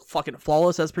time. She looked fucking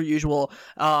flawless as per usual.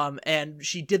 And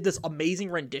she did this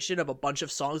amazing rendition of a bunch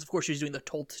of songs. Of course, she was doing the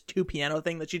Tolt 2 piano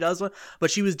thing that she does,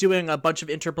 but she was doing a bunch of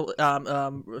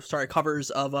covers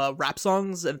of rap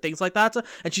songs and things like that.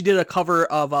 And she did a cover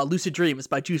of Lucid Dreams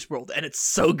by Juice WRLD, and it's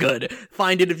so good.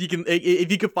 Find it if you can.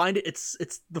 If you can find it,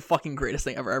 it's the fucking greatest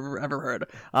thing ever heard.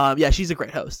 Yeah, she's a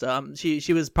great host.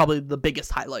 She was probably the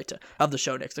biggest highlight of the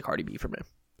show next to Cardi B for me.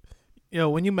 You know,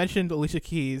 when you mentioned Alicia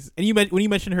Keys and when you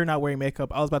mentioned her not wearing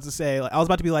makeup, I was about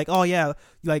to be like, oh yeah,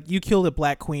 like you killed a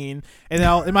black queen, and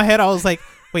then in my head I was like,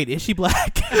 wait, is she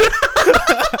black?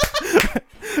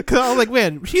 Because I was like,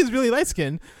 man, she's really light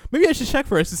skinned. Maybe I should check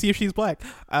first to see if she's black.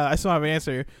 I still have an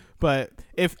answer, but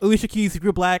if Alicia Keys, if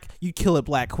you're black, you kill a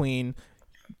black queen.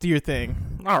 Do your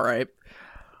thing. All right.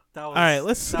 That was, All right, that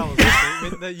was a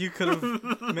statement that you could have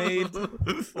made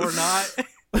or not.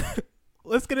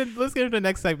 Let's get into the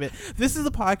next segment. This is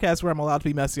a podcast where I'm allowed to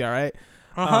be messy, all right?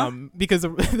 Because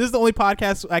this is the only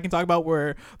podcast I can talk about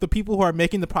where the people who are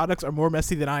making the products are more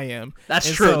messy than I am.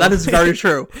 That's true. That is very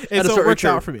true. And so it works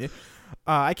out for me.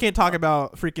 I can't talk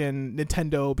about freaking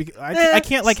Nintendo because I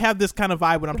can't like have this kind of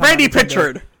vibe when I'm talking Randy about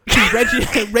Nintendo.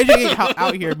 Pitchford. Reggie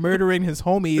out here murdering his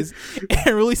homies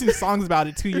and releasing songs about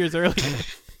it 2 years earlier.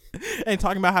 And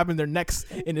talking about having their necks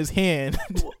in his hand.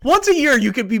 Once a year,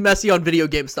 you could be messy on video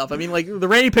game stuff. I mean, like, the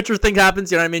Randy Pitchford thing happens,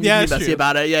 you know what I mean? You can be messy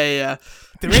about it. Yeah.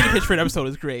 The Randy Pitchford episode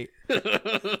is great.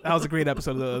 That was a great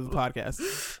episode of the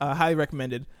podcast. Highly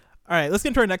recommended. All right, let's get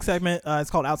into our next segment. It's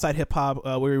called Outside Hip Hop,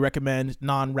 where we recommend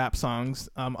non-rap songs.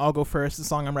 I'll go first. The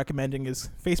song I'm recommending is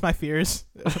 "Face My Fears"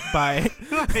 by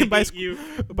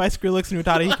Skrillex and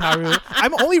Utada Hikaru.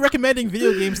 I'm only recommending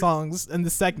video game songs in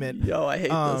this segment. Yo, I hate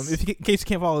this. In case you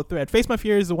can't follow the thread, "Face My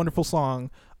Fears" is a wonderful song.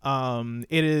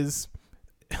 It is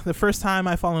the first time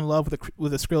I fall in love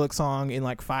with a Skrillex song in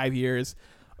like 5 years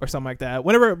or something like that.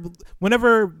 Whenever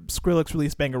Skrillex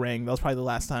released Bangarang, that was probably the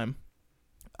last time.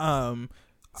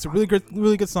 It's a really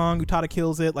good song. Utada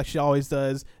kills it like she always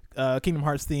does. Kingdom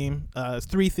Hearts theme,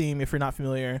 3 theme if you're not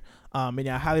familiar. And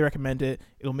yeah, I highly recommend it.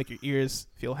 It'll make your ears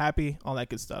feel happy, all that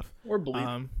good stuff. Or bleed.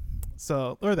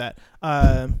 Or that.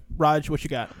 Raj, what you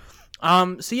got?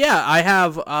 So yeah, I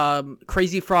have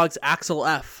Crazy Frog's Axel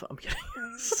F. I'm kidding.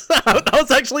 That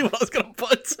was actually what I was gonna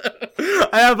put.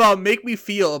 I have "Make Me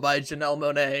Feel" by Janelle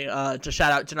Monáe. To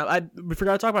shout out Janelle. We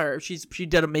forgot to talk about her. She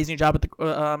did an amazing job at the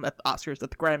Oscars,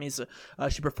 at the Grammys.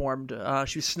 She performed.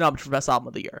 She was snubbed for Best Album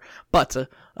of the Year. But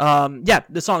yeah,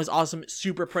 this song is awesome.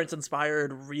 Super Prince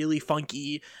inspired, really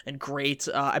funky and great.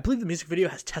 I believe the music video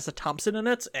has Tessa Thompson in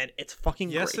it, and it's fucking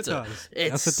great. Yes, it does.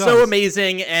 It's it so does.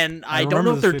 amazing, and I don't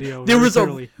know if there was a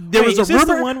Wait, is this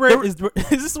the one where is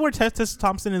this where Tessa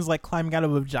Thompson is like climbing out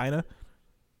of a vagina?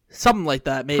 Something like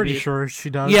that, maybe. Pretty sure she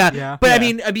does. Yeah. But I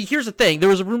mean, here's the thing. There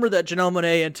was a rumor that Janelle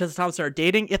Monáe and Tessa Thompson are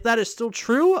dating. If that is still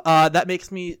true, that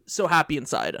makes me so happy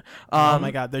inside. Oh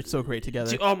my god, they're so great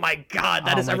together. Oh my god,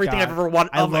 that is everything I've ever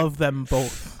wanted. I love them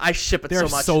both. I ship it they're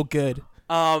so much. So good.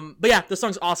 But yeah, the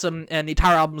song's awesome, and the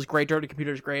entire album is great. Dirty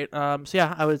Computer is great. So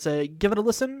yeah, I would say give it a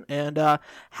listen and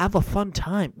have a fun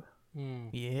time.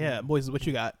 Yeah, boys, what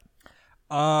you got?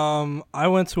 I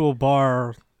went to a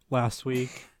bar last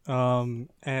week.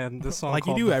 And this song, like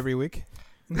you do every week.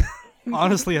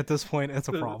 Honestly, at this point, it's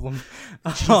a problem.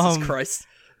 Jesus Christ.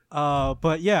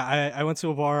 But yeah, I went to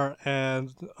a bar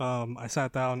and I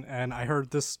sat down and I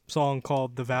heard this song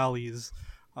called "The Valleys."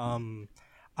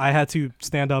 I had to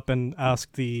stand up and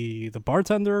ask the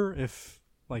bartender if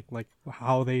like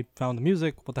how they found the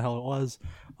music, what the hell it was,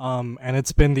 and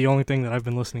it's been the only thing that I've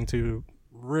been listening to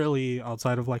really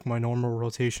outside of like my normal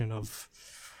rotation of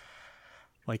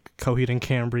like Coheed and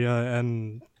Cambria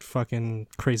and fucking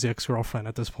Crazy Ex-Girlfriend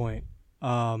at this point.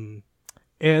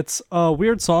 It's a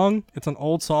weird song. It's an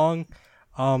old song.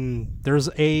 There's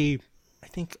I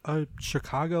think a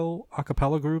Chicago a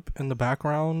cappella group in the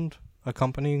background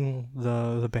accompanying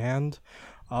the band.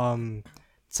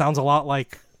 Sounds a lot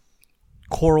like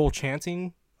choral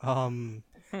chanting.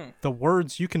 The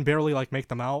words, you can barely like make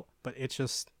them out, but it's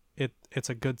just it's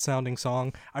a good sounding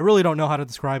song. I really don't know how to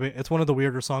describe it. It's one of the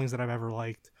weirder songs that I've ever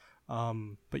liked.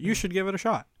 But you should give it a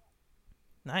shot.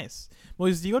 Nice.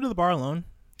 Boys, do you go to the bar alone?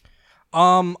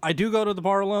 I do go to the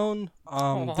bar alone.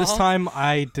 This time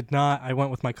I did not. I went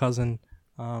with my cousin.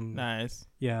 Nice.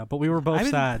 Yeah, but we were both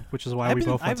sad, which is why we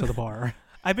both went to the bar.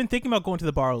 I've been thinking about going to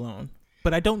the bar alone,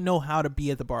 but I don't know how to be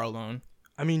at the bar alone.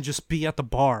 I mean, just be at the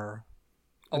bar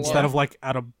instead of like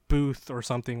at a booth or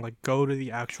something. Like go to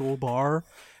the actual bar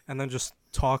and then just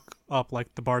talk up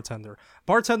like the bartender.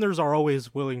 Bartenders are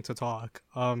always willing to talk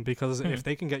because if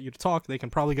they can get you to talk, they can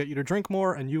probably get you to drink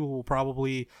more, and you will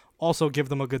probably also give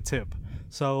them a good tip.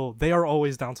 So they are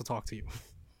always down to talk to you.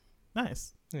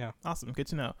 Nice. Yeah. Awesome. Good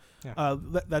to know. Yeah.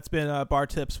 That's been Bar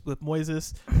Tips with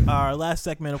Moises. Our last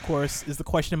segment, of course, is the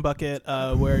question bucket,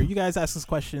 where you guys ask us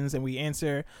questions and we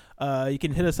answer. You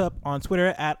can hit us up on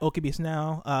Twitter at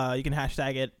OKBeastNow. You can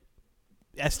hashtag it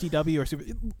STW or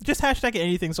just hashtag it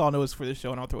anything so I'll know it's for the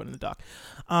show and I'll throw it in the doc.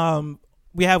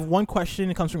 We have one question.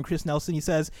 It comes from Chris Nelson. He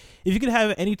says, if you could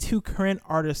have any two current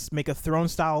artists make a Throne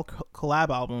style collab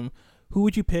album, who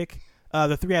would you pick?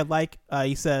 The three I'd like,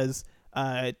 he says,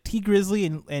 T Grizzly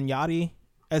and Yachty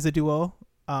as a duo,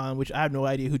 which I have no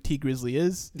idea who T Grizzly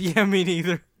is. Yeah, me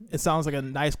neither. It sounds like a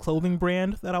nice clothing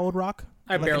brand that I would rock.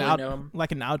 I like barely know him.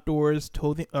 Like an outdoors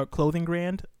clothing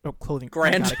brand. Or clothing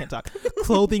brand. Oh God, I can't talk.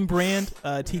 Clothing brand,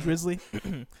 T Grizzly.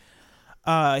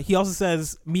 He also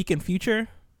says Meek and Future,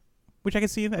 which I can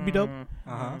see that'd be dope.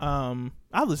 I'll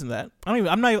listen to that.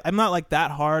 I'm not like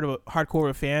that hardcore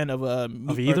a fan of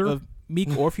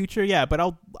Meek or Future. Yeah, but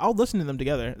I'll listen to them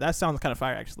together. That sounds kind of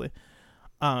fire actually.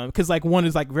 Because like one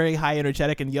is like very high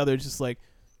energetic and the other is just like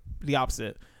the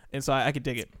opposite, and so I could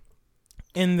dig it.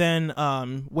 And then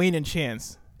Wayne and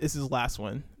Chance is his last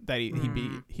one that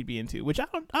he'd be into, which I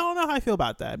don't know how I feel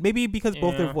about that. Maybe because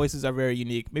both their voices are very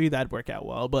unique, maybe that'd work out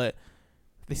well. But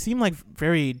they seem like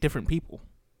very different people.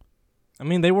 I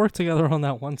mean, they work together on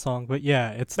that one song, but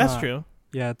yeah, that's true.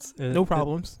 Yeah, no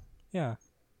problems. Yeah.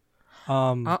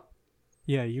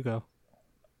 Yeah, you go.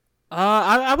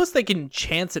 I was thinking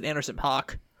Chance and Anderson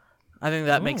 .Paak. I think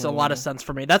that makes a lot of sense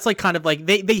for me. That's like kind of like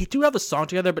they do have a song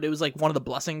together, but it was like one of the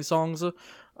Blessing songs,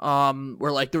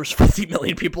 where like there was 50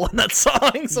 million people in that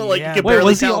song, so like you could barely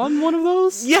was tell. he on one of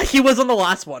those? Yeah, he was on the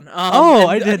last one.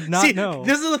 I did not know.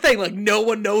 This is the thing, like no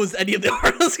one knows any of the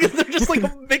artists because they're just like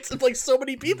a mix of like so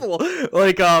many people.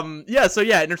 Like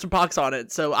Anderson .Paak's on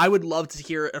it, so I would love to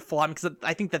hear it full on because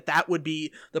I think that would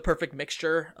be the perfect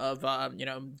mixture of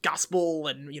gospel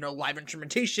and live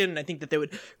instrumentation. I think that they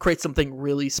would create something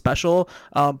really special.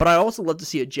 But I also love to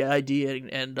see a JID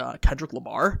and Kendrick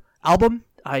Lamar album.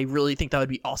 I really think that would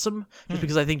be awesome, just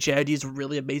because I think JID is a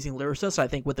really amazing lyricist. I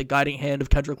think with the guiding hand of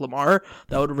Kendrick Lamar,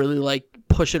 that would really like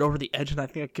push it over the edge, and I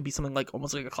think it could be something like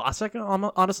almost like a classic,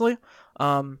 honestly.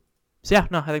 So yeah,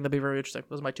 no, I think that'd be very interesting.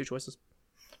 Those are my two choices.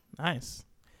 Nice.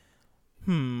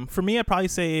 For me, I'd probably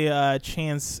say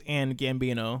Chance and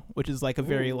Gambino, which is like a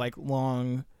very like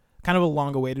long, kind of a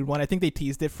long-awaited one. I think they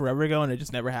teased it forever ago, and it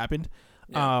just never happened.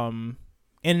 Yeah.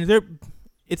 And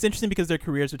it's interesting because their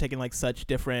careers are taking like such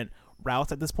different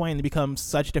routes at this point, and they become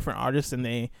such different artists than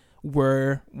they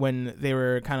were when they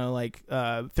were kind of like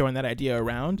throwing that idea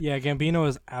around. Yeah, Gambino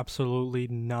is absolutely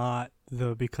not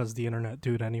the because the internet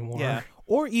dude anymore. Yeah,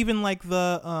 or even like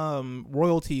the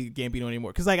royalty Gambino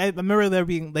anymore. Because like I remember there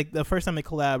being like the first time they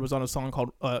collabed was on a song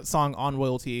called song on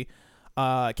royalty.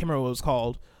 I can't remember what it was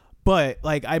called, but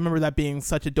like I remember that being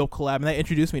such a dope collab, and that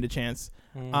introduced me to Chance.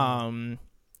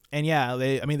 And yeah,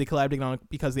 they collabed on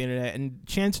because of the internet. And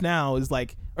Chance now is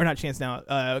like, or not Chance now,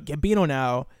 Gambino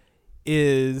now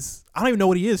is, I don't even know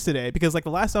what he is today, because like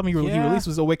the last album he released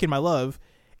was Awaken My Love,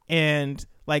 and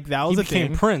like that was he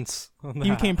became Prince. He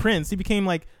became Prince. He became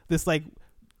like this like,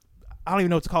 I don't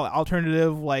even know what to call it,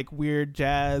 alternative like weird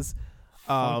jazz,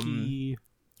 funky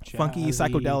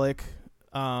psychedelic.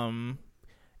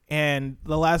 And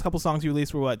the last couple songs he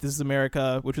released were what, This Is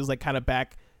America, which was like kind of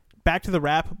back to the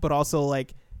rap, but also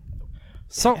like.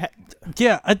 So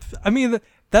yeah, I mean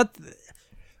that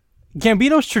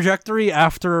Gambino's trajectory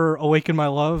after Awaken My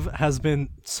Love has been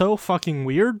so fucking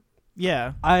weird.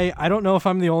 Yeah, I don't know if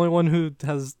I'm the only one who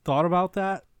has thought about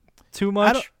that too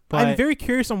much. But I'm very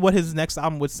curious on what his next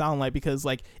album would sound like, because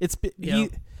like the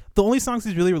only songs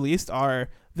he's really released are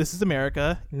This Is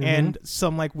America and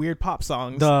some like weird pop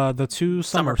songs. The two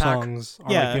summer songs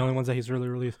are like the only ones that he's really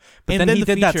released. But then he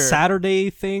did that Saturday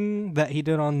thing that he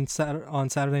did on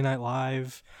Saturday Night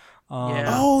Live.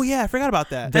 Oh yeah, I forgot about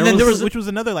that. And then there was which was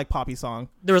another like poppy song.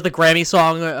 There was the Grammy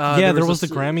song. There was the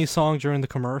Grammy song during the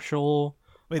commercial.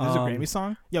 Wait, there's a Grammy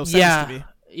song? Yo, send this to me.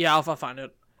 Yeah, I'll find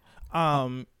it.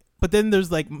 But then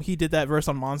there's like he did that verse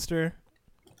on Monster.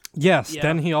 Yes,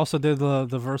 then he also did the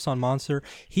verse on Monster.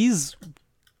 He's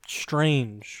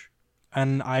strange,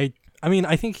 and I mean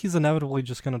I think he's inevitably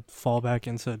just gonna fall back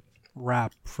into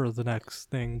rap for the next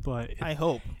thing, but I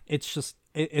hope. It's just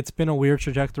it's been a weird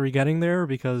trajectory getting there,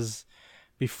 because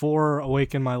before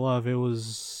Awaken My Love it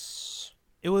was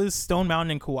Stone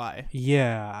Mountain and Kauai.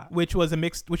 Yeah, which was two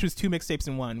mixtapes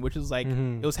in one, which was like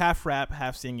it was half rap,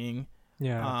 half singing.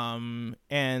 Yeah.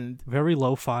 And very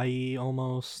lo-fi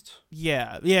almost.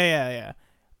 Yeah.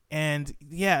 And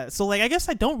yeah, so like I guess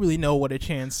I don't really know what a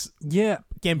Chance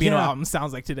Gambino album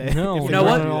sounds like today. No, you know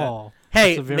what? Not at all.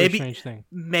 Hey, it's a very strange thing.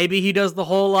 Maybe he does the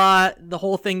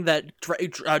whole thing that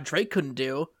Drake couldn't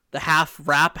do, the half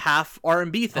rap, half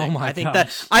R&B thing. Oh my think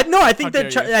gosh. I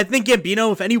think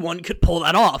Gambino, if anyone, could pull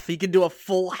that off. He could do a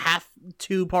full half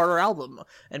 2-parter album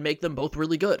and make them both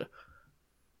really good.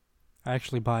 I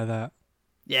actually buy that.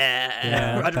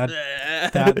 Yeah,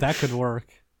 that could work.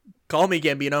 Call me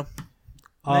Gambino.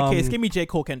 In that case, give me J.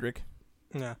 Cole Kendrick.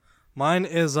 Yeah, mine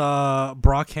is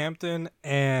Brockhampton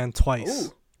and Twice.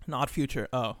 Ooh. Not Future.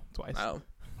 Oh, Twice. Oh.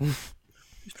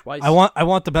 Twice. I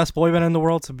want the best boy band in the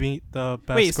world to beat the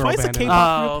best Wait, is girl Twice band. a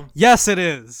K-pop group? Yes, it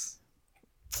is.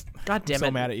 God damn it! I'm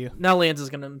so mad at you. Now Lance is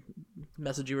gonna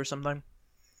message you or something.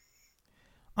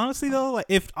 Honestly though, like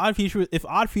if Odd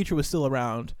Future was still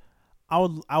around,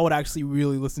 I would actually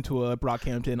really listen to a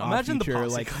Brockhampton Odd Future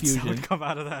like fusion. Would come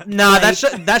out of that. Nah, that's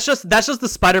just the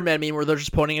Spider-Man meme where they're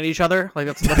just pointing at each other. Like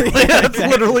that's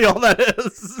literally all that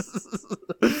is.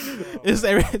 Just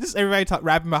everybody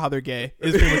rapping about how they're gay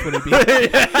is pretty much what it'd be.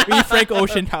 Me, Frank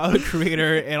Ocean, Tyler the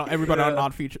Creator, and everybody on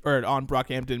Odd Future or on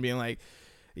Brockhampton being like,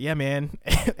 "Yeah, man,"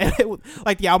 and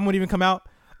like the album wouldn't even come out.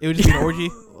 It would just be an orgy.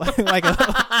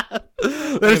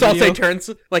 They just all take turns.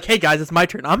 Like, hey guys, it's my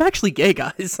turn. I'm actually gay,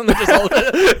 guys. And they're just all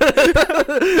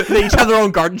they each have their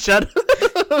own garden shed.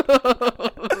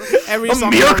 Every song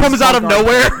mirror comes out of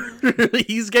nowhere.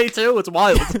 He's gay too. It's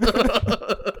wild.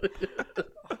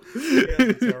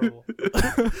 Yeah, terrible.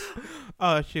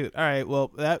 Oh shoot! All right,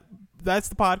 well that's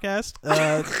the podcast.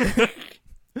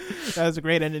 That was a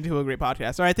great ending to a great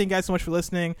podcast. All right, thank you guys so much for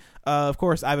listening. Of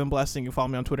course, I've been Blessing. You can follow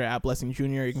me on Twitter at Blessing Jr.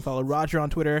 You can follow Roger on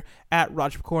Twitter at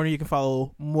Roger Corner. You can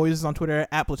follow Moises on Twitter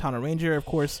at Platana Ranger. Of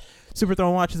course, Super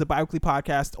Throne Watch is a bi-weekly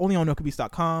podcast only on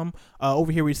NoCoBeats.com.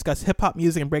 Over here, we discuss hip-hop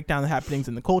music and break down the happenings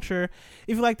in the culture.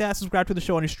 If you like that, subscribe to the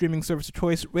show on your streaming service of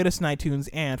choice, rate us on iTunes,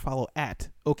 and follow at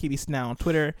OKBeatsNow on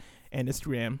Twitter and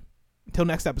Instagram. Until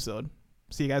next episode,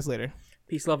 see you guys later.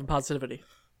 Peace, love, and positivity.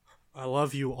 I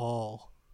love you all.